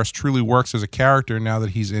 Tom Paris truly works as a character now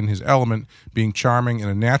that he's in his element, being charming in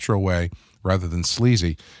a natural way rather than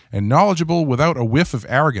sleazy, and knowledgeable without a whiff of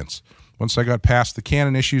arrogance. Once I got past the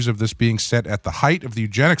canon issues of this being set at the height of the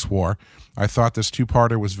eugenics war, I thought this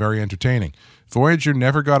 2-parter was very entertaining. Voyager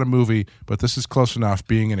never got a movie, but this is close enough,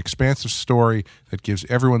 being an expansive story that gives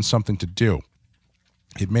everyone something to do.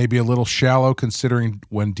 It may be a little shallow considering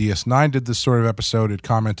when DS9 did this sort of episode, it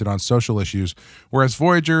commented on social issues, whereas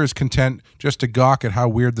Voyager is content just to gawk at how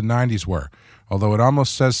weird the 90s were, although it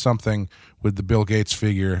almost says something with the Bill Gates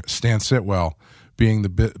figure, Stan Sitwell, being the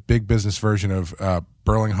big business version of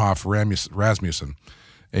Berlinghoff Rasmussen.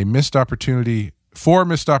 4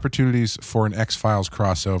 missed opportunities for an X-Files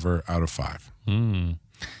crossover out of 5.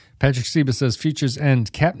 Patrick Seba says, Future's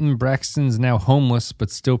End. Captain Braxton's now homeless,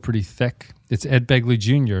 but still pretty thick. It's Ed Begley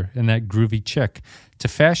Jr. and that groovy chick. To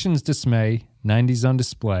fashion's dismay, 90s on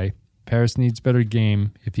display. Paris needs better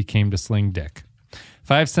game if he came to sling dick.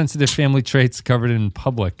 5 sensitive family traits covered in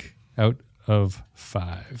public out of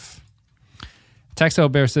 5.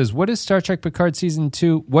 Taxel Bear says, what if Star Trek Picard Season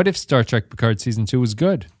 2 was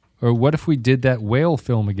good? Or what if we did that whale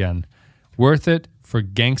film again? Worth it for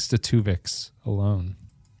Gangsta Tuvix alone.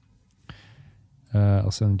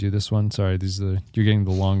 I'll send you this one. Sorry, you're getting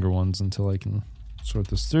the longer ones until I can sort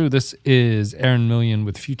this through. This is Aaron Million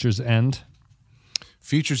with Future's End.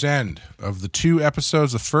 Future's End. Of the 2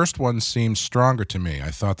 episodes, the first one seems stronger to me.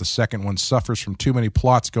 I thought the second one suffers from too many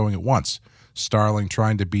plots going at once. Starling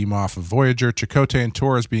trying to beam off of Voyager, Chakotay and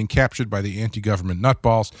Torres being captured by the anti-government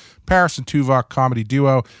nutballs, Paris and Tuvok comedy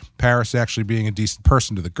duo, Paris actually being a decent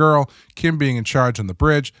person to the girl, Kim being in charge on the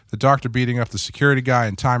bridge, the doctor beating up the security guy,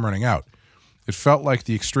 and time running out. It felt like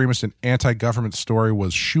the extremist and anti-government story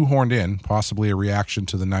was shoehorned in, possibly a reaction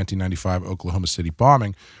to the 1995 Oklahoma City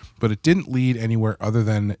bombing, but it didn't lead anywhere other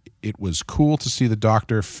than it was cool to see the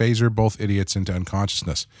doctor phaser both idiots into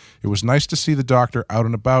unconsciousness. It was nice to see the doctor out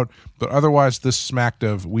and about, but otherwise this smacked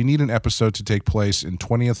of, we need an episode to take place in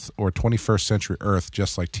 20th or 21st century Earth,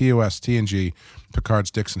 just like TOS, TNG,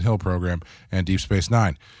 Picard's Dixon Hill program, and Deep Space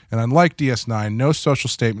Nine. And unlike DS9, no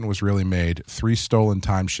social statement was really made. 3 stolen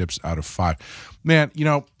time ships out of 5. Man,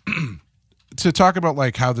 to talk about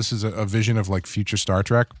like how this is a vision of like future Star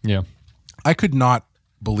Trek. Yeah. I could not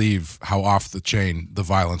believe how off the chain the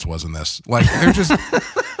violence was in this. Like they're just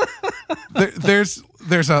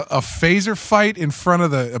there's a phaser fight in front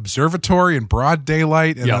of the observatory in broad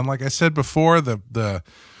daylight, and then like I said before, the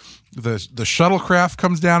shuttlecraft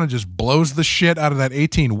comes down and just blows the shit out of that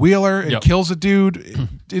 18-wheeler and kills a dude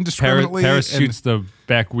indiscriminately. Paris shoots the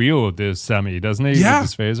back wheel of the semi, doesn't he? Yeah.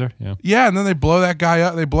 With his phaser. Yeah, and then they blow that guy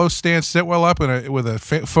up. They blow Stan Sitwell up with a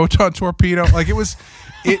photon torpedo. Like it was,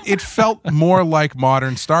 it felt more like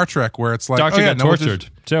modern Star Trek, where it's like Doctor got tortured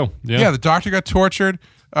too. Yeah, the doctor got tortured.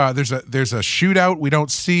 There's a shootout we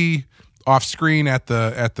don't see off screen at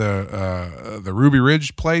the Ruby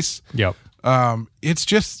Ridge place. Yep. It's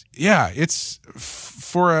just it's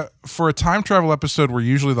for a time travel episode where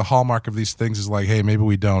usually the hallmark of these things is like, hey, maybe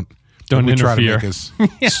we don't interfere. Try to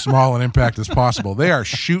make as small an impact as possible. They are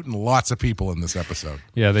shooting lots of people in this episode.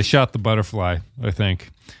 Yeah, they shot the butterfly, I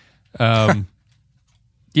think.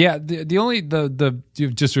 Yeah,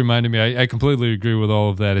 you've just reminded me. I completely agree with all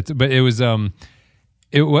of that. But it was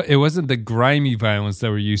it wasn't the grimy violence that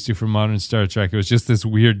we're used to from modern Star Trek. It was just this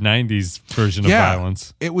weird 90s version of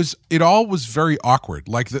violence. It all was very awkward.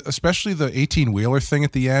 Like especially the 18-wheeler thing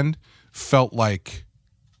at the end felt like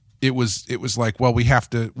it was like, well,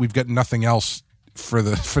 we've got nothing else for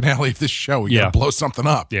the finale of this show. We got to blow something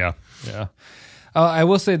up. Yeah. I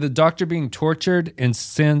will say the doctor being tortured and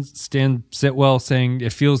Stan Sitwell saying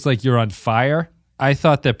it feels like you're on fire. I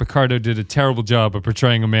thought that Picardo did a terrible job of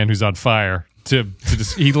portraying a man who's on fire.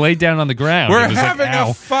 He laid down on the ground. We're having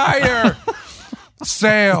a fire.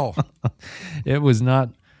 Sail. It was not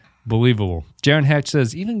believable. Jaron Hatch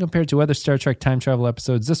says, even compared to other Star Trek time travel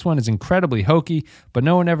episodes, this one is incredibly hokey, but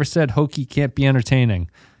no one ever said hokey can't be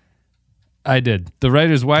entertaining. I did. The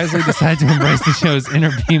writers wisely decided to embrace the show's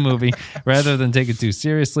inner B-movie rather than take it too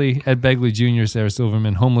seriously. Ed Begley Jr., Sarah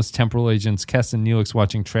Silverman, homeless temporal agents, Kess and Neelix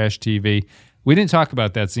watching trash TV. We didn't talk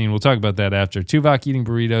about that scene. We'll talk about that after. Tuvok eating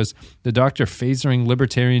burritos. The doctor phasering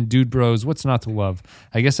libertarian dude bros. What's not to love?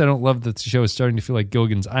 I guess I don't love that the show is starting to feel like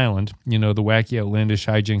Gilligan's Island. The wacky, outlandish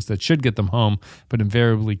hijinks that should get them home, but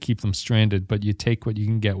invariably keep them stranded. But you take what you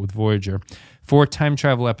can get with Voyager. 4 time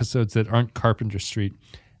travel episodes that aren't Carpenter Street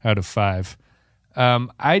out of 5.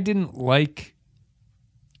 I didn't like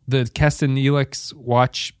the Keston Neelix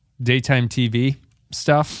watch daytime TV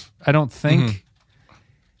stuff. I don't think.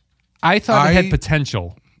 I thought it had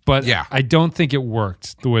potential, but I don't think it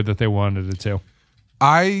worked the way that they wanted it to.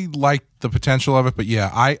 I liked the potential of it, but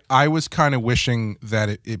I was kind of wishing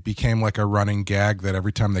that it became like a running gag that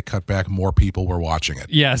every time they cut back, more people were watching it.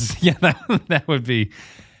 Yes, yeah, that would be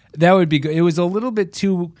good. It was a little bit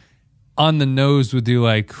too on the nose with you,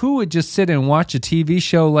 like, who would just sit and watch a TV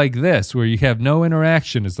show like this where you have no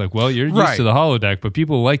interaction? It's like, well, you're used to the holodeck, but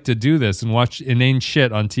people like to do this and watch inane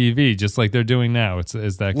shit on TV just like they're doing now. It's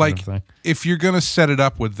that kind of thing. If you're going to set it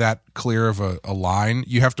up with that clear of a line,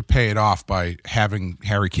 you have to pay it off by having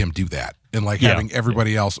Harry Kim do that and having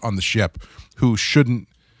everybody else on the ship who shouldn't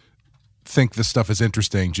think this stuff is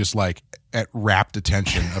interesting, just like at rapt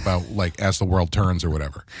attention about as the world turns or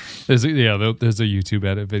whatever. There's a YouTube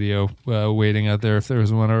edit video waiting out there if there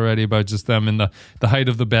was one already about just them in the height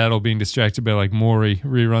of the battle being distracted by Maury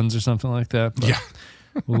reruns or something like that.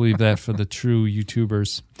 But we'll leave that for the true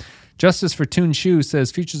YouTubers. Justice for Toon Shu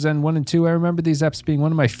says, Futures End 1 and 2, I remember these eps being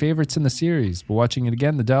one of my favorites in the series, but watching it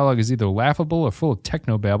again, the dialogue is either laughable or full of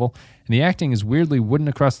technobabble, and the acting is weirdly wooden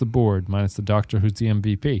across the board, minus the Doctor who's the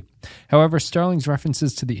MVP. However, Starling's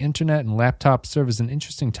references to the internet and laptops serve as an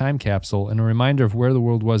interesting time capsule and a reminder of where the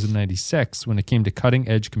world was in 96 when it came to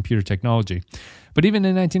cutting-edge computer technology. But even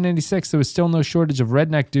in 1996, there was still no shortage of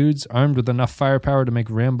redneck dudes armed with enough firepower to make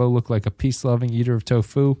Rambo look like a peace-loving eater of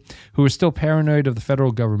tofu, who were still paranoid of the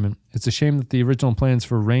federal government. It's a shame that the original plans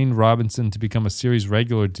for Rain Robinson to become a series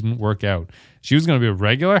regular didn't work out. She was going to be a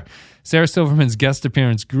regular? Sarah Silverman's guest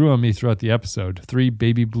appearance grew on me throughout the episode. 3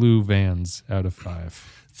 baby blue vans out of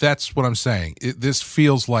 5. That's what I'm saying. This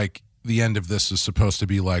feels like the end of this is supposed to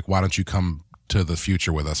be like, why don't you come to the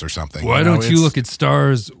future with us or something? Why don't you look at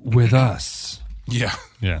stars with us? Yeah.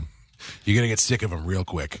 Yeah. You're going to get sick of them real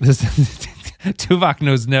quick. Tuvok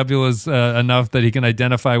knows nebulas enough that he can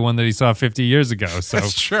identify one that he saw 50 years ago. So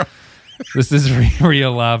that's true. This is Ria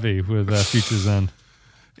Lavi with Futures End.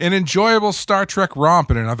 An enjoyable Star Trek romp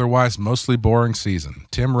in an otherwise mostly boring season.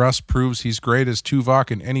 Tim Russ proves he's great as Tuvok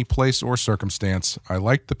in any place or circumstance. I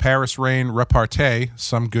liked the Paris Rain repartee,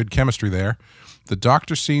 some good chemistry there. The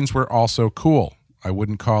Doctor scenes were also cool. I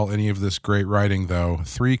wouldn't call any of this great writing, though.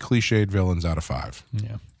 3 cliched villains out of 5.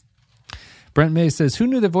 Yeah. Brent May says, who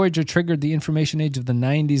knew that Voyager triggered the information age of the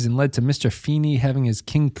 90s and led to Mr. Feeney having his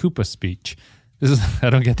King Koopa speech? I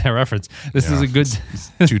don't get that reference. This is a good...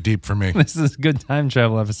 too deep for me. This is a good time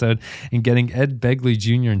travel episode, and getting Ed Begley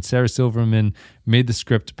Jr. and Sarah Silverman made the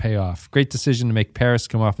script pay off. Great decision to make Paris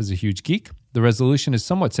come off as a huge geek. The resolution is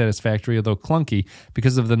somewhat satisfactory, although clunky,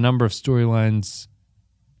 because the number of storylines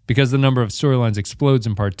explodes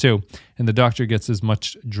in part 2, and the Doctor gets his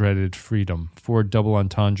much dreaded freedom. 4 double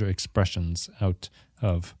entendre expressions out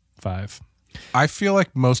of 5. I feel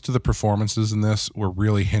like most of the performances in this were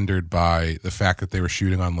really hindered by the fact that they were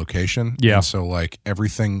shooting on location. Yeah. And so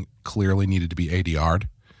everything clearly needed to be ADR'd.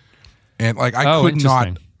 And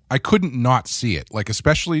I couldn't not see it.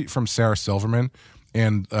 Especially from Sarah Silverman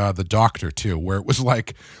and the Doctor too, where it was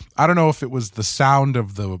I don't know if it was the sound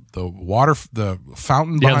of the water, the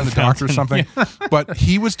fountain behind the Doctor or something, but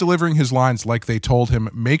he was delivering his lines like they told him,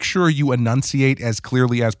 make sure you enunciate as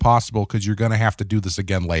clearly as possible because you're going to have to do this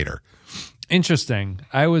again later. Interesting.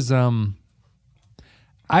 I was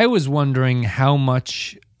wondering how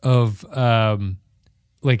much of a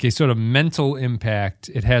sort of mental impact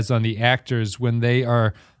it has on the actors when they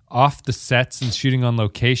are off the sets and shooting on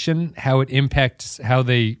location, how it impacts how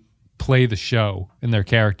they play the show and their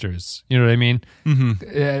characters. You know what I mean?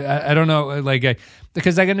 Mm-hmm. I don't know,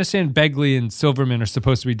 because I understand Begley and Silverman are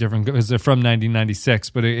supposed to be different because they're from 1996,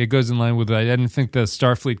 but it goes in line with, I didn't think the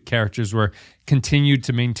Starfleet characters were continued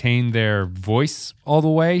to maintain their voice all the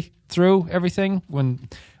way through everything when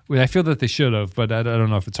I feel that they should have, but I don't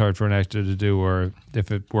know if it's hard for an actor to do or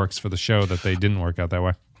if it works for the show that they didn't work out that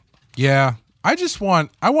way. Yeah. I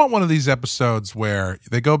want one of these episodes where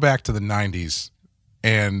they go back to the 90s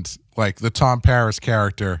and the Tom Paris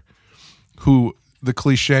character, who the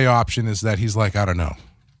cliche option is that he's I don't know,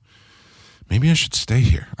 maybe I should stay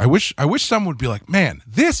here. I wish someone would be like, man,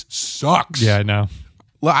 this sucks. Yeah, I know.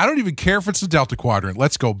 Well, I don't even care if it's the Delta Quadrant.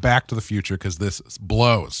 Let's go back to the future because this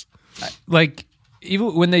blows.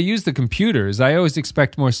 Even when they use the computers, I always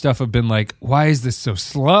expect more stuff have been why is this so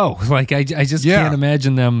slow? I just can't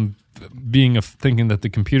imagine them thinking that the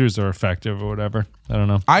computers are effective or whatever. I don't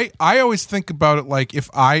know. I always think about it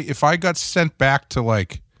if I got sent back to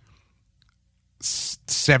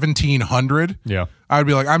 1700, Yeah. I would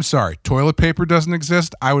be like, I'm sorry, toilet paper doesn't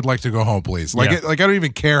exist. I would like to go home, please. Like, Yeah. I don't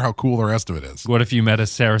even care how cool the rest of it is. What if you met a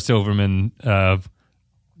Sarah Silverman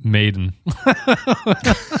maiden?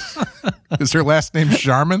 Is her last name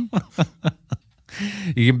Charmin?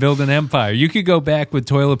 You can build an empire. You could go back with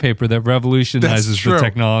toilet paper that revolutionizes That's true. the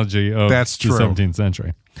technology of That's the true. 17th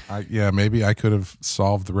century. Maybe I could have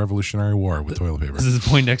solved the Revolutionary War with toilet paper. This is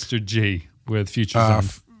Poindexter G with Future's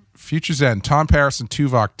End. Future's End. Tom Paris and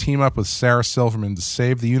Tuvok team up with Sarah Silverman to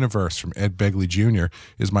save the universe from Ed Begley Jr.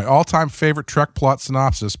 is my all-time favorite Trek plot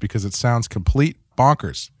synopsis because it sounds complete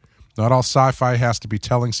bonkers. Not all sci-fi has to be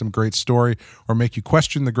telling some great story or make you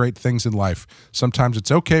question the great things in life. Sometimes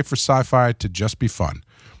it's okay for sci-fi to just be fun.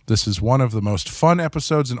 This is one of the most fun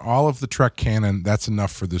episodes in all of the Trek canon. That's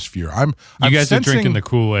enough for this view. I'm guys sensing, are drinking the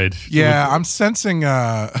Kool-Aid. Yeah, I'm sensing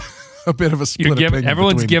a bit of a split opinion.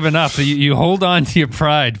 Everyone's given up. You hold on to your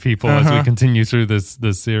pride, people, as we continue through this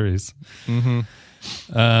series. Mm-hmm.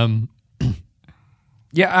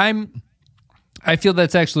 I feel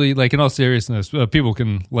that's actually, like, in all seriousness, people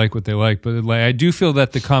can like what they like, but like, I do feel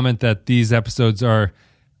that the comment that these episodes are,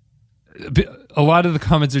 a lot of the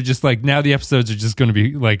comments are just like, now the episodes are just going to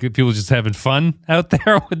be like people just having fun out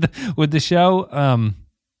there with the show.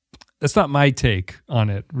 That's not my take on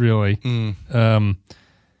it, really.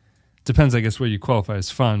 Depends, I guess, where you qualify as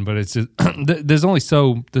fun, but it's just there's only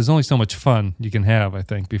so much fun you can have, I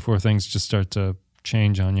think, before things just start to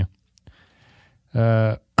change on you.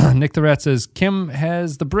 Nick the Rat says, Kim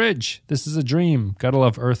has the bridge. This is a dream. Gotta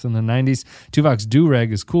love Earth in the 90s. Tuvok's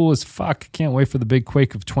do-rag is cool as fuck. Can't wait for the big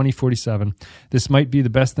quake of 2047. This might be the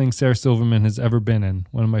best thing Sarah Silverman has ever been in.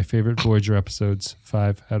 One of my favorite Voyager episodes.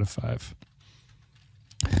 5 out of 5.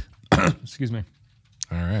 Excuse me.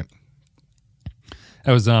 All right.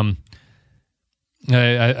 That was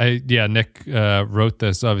Nick wrote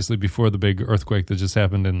this obviously before the big earthquake that just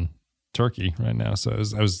happened in Turkey right now. So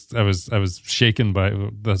I was shaken by,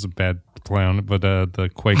 that's a bad play on it, but the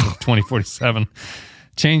quake of 2047.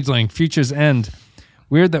 Changeling, Future's End.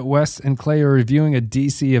 Weird that Wes and Clay are reviewing a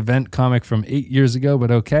DC event comic from 8 years ago,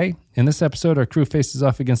 but okay. In this episode, our crew faces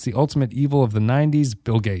off against the ultimate evil of the 90s,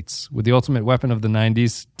 Bill Gates, with the ultimate weapon of the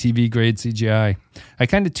 90s, TV-grade CGI. I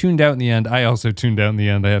kind of tuned out in the end. I also tuned out in the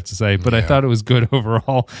end, I have to say, but I thought it was good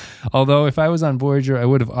overall. Although, if I was on Voyager, I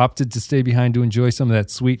would have opted to stay behind to enjoy some of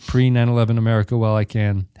that sweet pre-9/11 America while I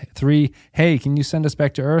can. 3, hey, can you send us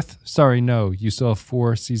back to Earth? Sorry, no. You still have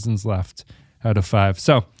 4 seasons left out of 5.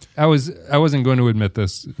 So, I wasn't going to admit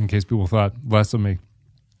this in case people thought less of me.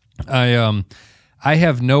 I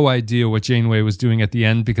have no idea what Janeway was doing at the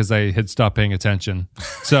end because I had stopped paying attention.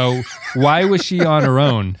 So why was she on her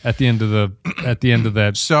own at the end of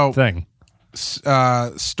that thing?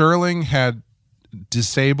 Sterling had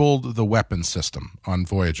disabled the weapon system on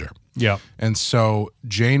Voyager. Yeah. And so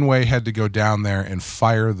Janeway had to go down there and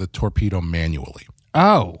fire the torpedo manually.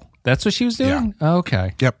 Oh, that's what she was doing? Yeah. Oh,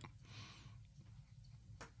 okay. Yep.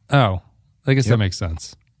 Oh, I guess that makes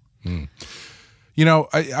sense. Mm. You know,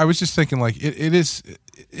 I was just thinking, like, it's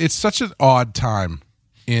such an odd time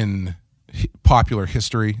in popular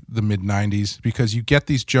history, the mid-90s, because you get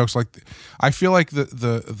these jokes. Like, I feel like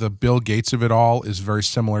the Bill Gates of it all is very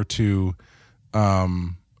similar to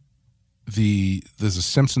there's a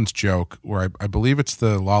Simpsons joke where I believe it's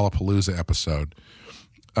the Lollapalooza episode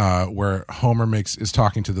where Homer is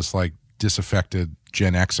talking to this, like, disaffected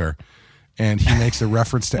Gen Xer, and he makes a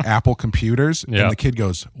reference to Apple computers, and the kid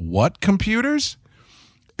goes, "What computers?"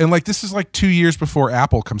 And, like, this is like 2 years before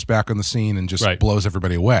Apple comes back on the scene and just blows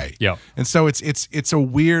everybody away. Yeah. And so it's a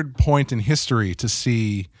weird point in history to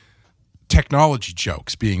see technology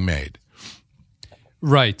jokes being made.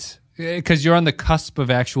 Right. Because you're on the cusp of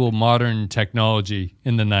actual modern technology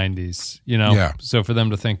in the 90s, you know? Yeah. So for them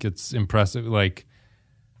to think it's impressive, like,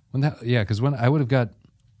 because when I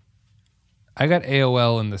got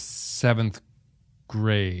AOL in the 7th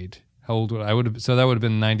grade. How old would I would have? So that would have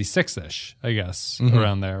been 96-ish, I guess,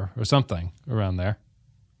 around there or something around there.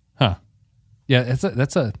 Huh. Yeah,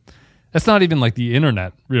 that's not even like the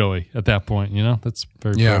internet really at that point, you know? That's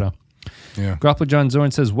very proto. Yeah. Grapple John Zorn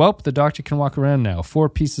says, "Welp, the doctor can walk around now. 4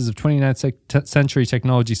 pieces of 29th century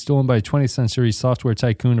technology stolen by a 20th century software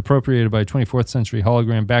tycoon, appropriated by a 24th century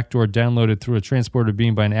hologram, backdoor downloaded through a transporter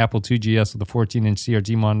beam by an Apple IIgs with a 14-inch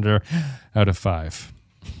CRT monitor, out of 5.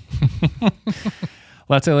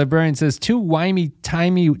 Latte Librarian says, too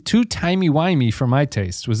timey-wimey for my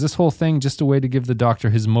taste. Was this whole thing just a way to give the doctor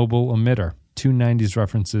his mobile emitter? 2 90s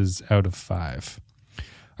references out of 5.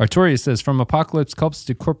 Artorius says, from apocalypse cults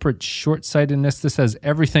to corporate short-sightedness, this has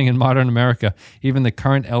everything in modern America, even the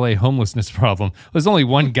current LA homelessness problem. There's only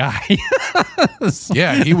one guy.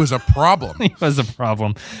 Yeah, he was a problem. He was a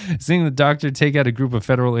problem. Seeing the Doctor take out a group of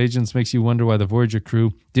federal agents makes you wonder why the Voyager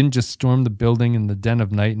crew didn't just storm the building in the dead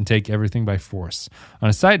of night and take everything by force. On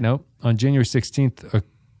a side note, on January 16th, a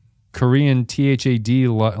Korean THAD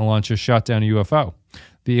launcher shot down a UFO.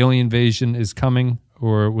 The alien invasion is coming,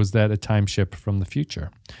 or was that a time ship from the future?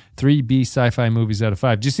 3 B sci-fi movies out of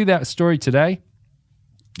 5. Did you see that story today?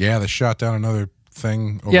 Yeah, they shot down another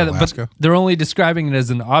thing over Alaska. But they're only describing it as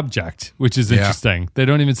an object, which is interesting. They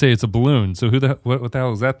don't even say it's a balloon. So what the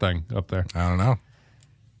hell is that thing up there? I don't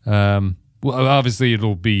know. Well, obviously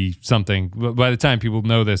it'll be something. By the time people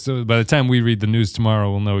know this, by the time we read the news tomorrow,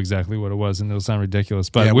 we'll know exactly what it was, and it'll sound ridiculous.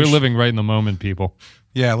 But yeah, we're living right in the moment, people.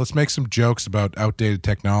 Yeah, let's make some jokes about outdated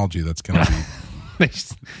technology that's going to be...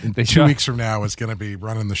 they 2 weeks from now, it's going to be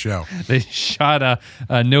running the show. They shot a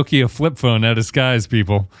Nokia flip phone out of skies,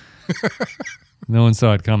 people. No one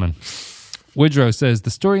saw it coming. Woodrow says,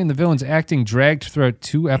 the story and the villain's acting dragged throughout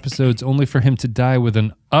 2 episodes only for him to die with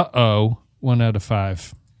an 1 out of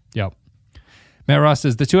 5. Yep. Matt Ross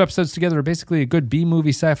says, the 2 episodes together are basically a good B-movie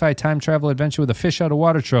sci-fi time travel adventure with a fish out of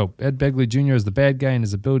water trope. Ed Begley Jr. as the bad guy, and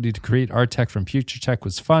his ability to create art tech from future tech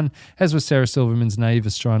was fun, as was Sarah Silverman's naive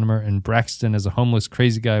astronomer, and Braxton as a homeless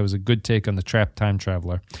crazy guy was a good take on the trapped time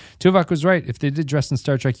traveler. Tuvok was right. If they did dress in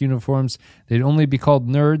Star Trek uniforms, they'd only be called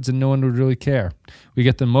nerds and no one would really care. We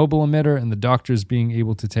get the mobile emitter and the doctors being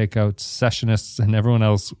able to take out sessionists and everyone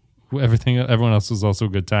else. Everyone else was also a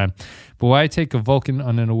good time. But why take a Vulcan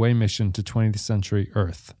on an away mission to 20th century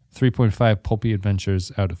Earth? 3.5 pulpy adventures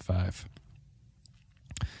out of 5.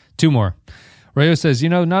 2 more. Rayo says,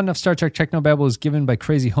 not enough Star Trek technobabble is given by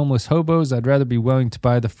crazy homeless hobos. I'd rather be willing to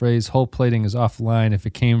buy the phrase hull plating is offline if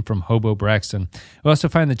it came from Hobo Braxton. We also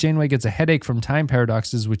find that Janeway gets a headache from time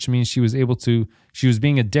paradoxes, which means she was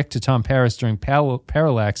being a dick to Tom Paris during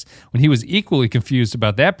Parallax when he was equally confused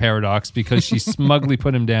about that paradox because she smugly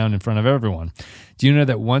put him down in front of everyone. Do you know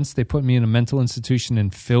that once they put me in a mental institution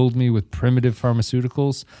and filled me with primitive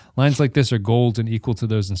pharmaceuticals? Lines like this are gold and equal to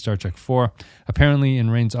those in Star Trek 4. Apparently,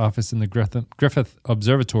 in Rain's office in the Griffith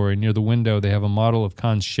Observatory near the window, they have a model of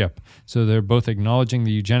Khan's ship. So they're both acknowledging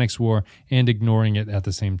the eugenics war and ignoring it at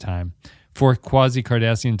the same time. 4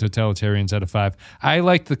 quasi-Cardassian totalitarians out of 5. I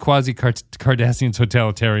liked the quasi-Cardassian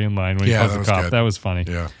totalitarian line when he calls the cop. That was funny.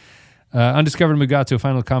 Yeah. Undiscovered Mugatu,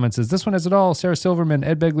 final comment, says, this one has it all. Sarah Silverman,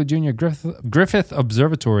 Ed Begley Jr., Griffith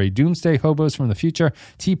Observatory, Doomsday Hobos from the Future,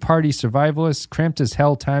 Tea Party Survivalists, Cramped as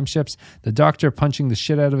Hell Time Ships, the Doctor punching the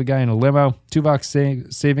shit out of a guy in a limo, Tuvok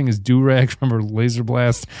saving his do-rag from her laser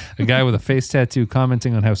blast, a guy with a face tattoo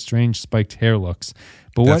commenting on how strange spiked hair looks.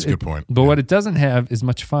 But that's a good point. But what it doesn't have is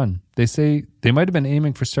much fun. They say they might have been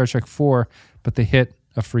aiming for Star Trek 4, but they hit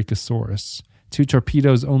a Freakosaurus. 2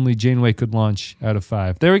 torpedoes only Janeway could launch out of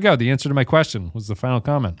 5. There we go. The answer to my question was the final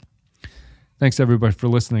comment. Thanks, everybody, for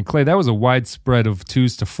listening. Clay, that was a wide spread of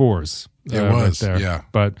 2s to 4s. It was, right there. yeah.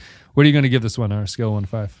 But what are you going to give this one on a scale of 1 to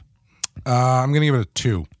 5? I'm going to give it a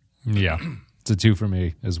 2. Yeah, it's a 2 for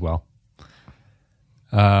me as well.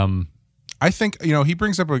 I think, he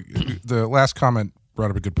brings up the last comment brought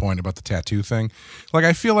up a good point about the tattoo thing. Like,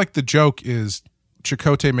 I feel like the joke is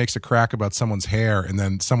Chakotay makes a crack about someone's hair, and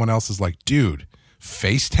then someone else is like, dude,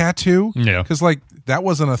 face tattoo? Yeah. Because, that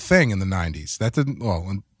wasn't a thing in the 90s. That didn't,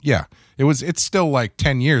 it's still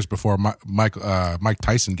 10 years before Mike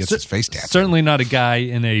Tyson gets his face tattoo. Certainly not a guy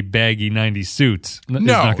in a baggy 90s suit. He's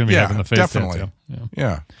not going to be having the face definitely. tattoo.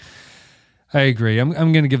 Yeah. I agree. I'm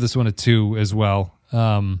going to give this one a 2 as well.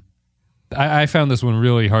 I found this one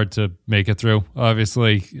really hard to make it through.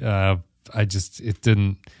 Obviously, it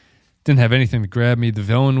didn't have anything to grab me. The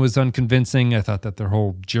villain was unconvincing. I thought that their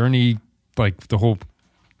whole journey, the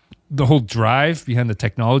whole drive behind the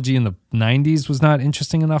technology in the 90s was not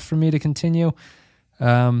interesting enough for me to continue.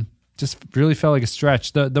 Just really felt like a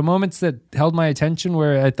stretch. The moments that held my attention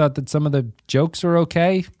where I thought that some of the jokes were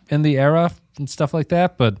okay in the era and stuff like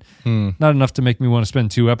that, but not enough to make me want to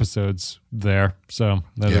spend 2 episodes there. So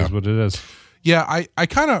that is what it is. Yeah, I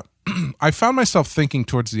kind of I found myself thinking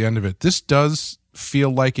towards the end of it, this does feel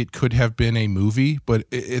like it could have been a movie, but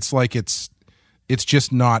it's like it's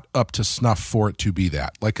just not up to snuff for it to be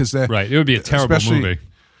that. Right, it would be a terrible movie.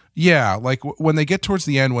 Yeah, when they get towards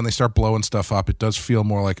the end, when they start blowing stuff up, it does feel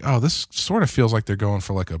more like, oh, this sort of feels like they're going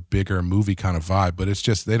for a bigger movie kind of vibe, but it's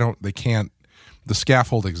just they can't. The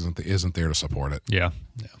scaffolding isn't there to support it. Yeah.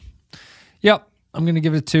 Yep. I'm going to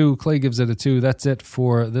give it a 2. Clay gives it a 2. That's it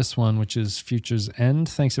for this one, which is Future's End.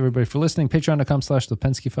 Thanks, everybody, for listening. Patreon.com/The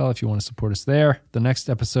Pensky File if you want to support us there. The next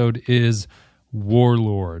episode is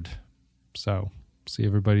Warlord. So, see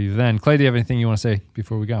everybody then. Clay, do you have anything you want to say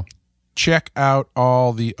before we go? Check out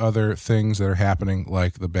all the other things that are happening,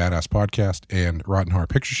 like the Badass Podcast and Rotten Horror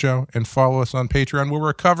Picture Show, and follow us on Patreon, where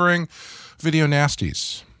we're covering Video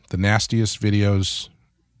Nasties, the nastiest videos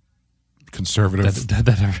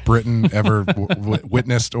conservative Britain ever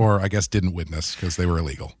witnessed, or I guess didn't witness because they were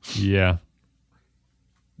illegal. Yeah.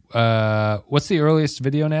 What's the earliest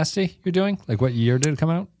Video Nasty you're doing? Like, what year did it come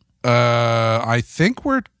out? I think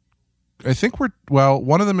we're well,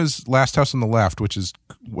 one of them is Last House on the Left, which is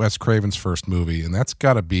Wes Craven's first movie, and that's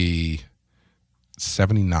got to be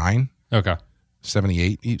 79. Okay.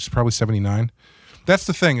 78. It's probably 79. That's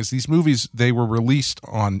the thing, is these movies, they were released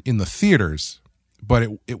in the theaters, but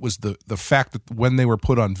it was the fact that when they were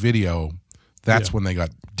put on video, that's when they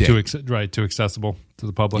got dinged. Too accessible to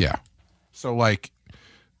the public. Yeah. So, like,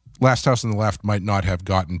 Last House on the Left might not have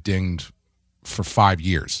gotten dinged for 5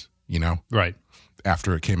 years, you know? Right.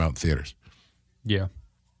 After it came out in theaters. Yeah.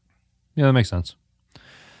 Yeah, that makes sense.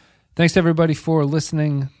 Thanks to everybody for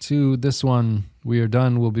listening to this one. We are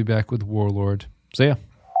done. We'll be back with Warlord. See ya.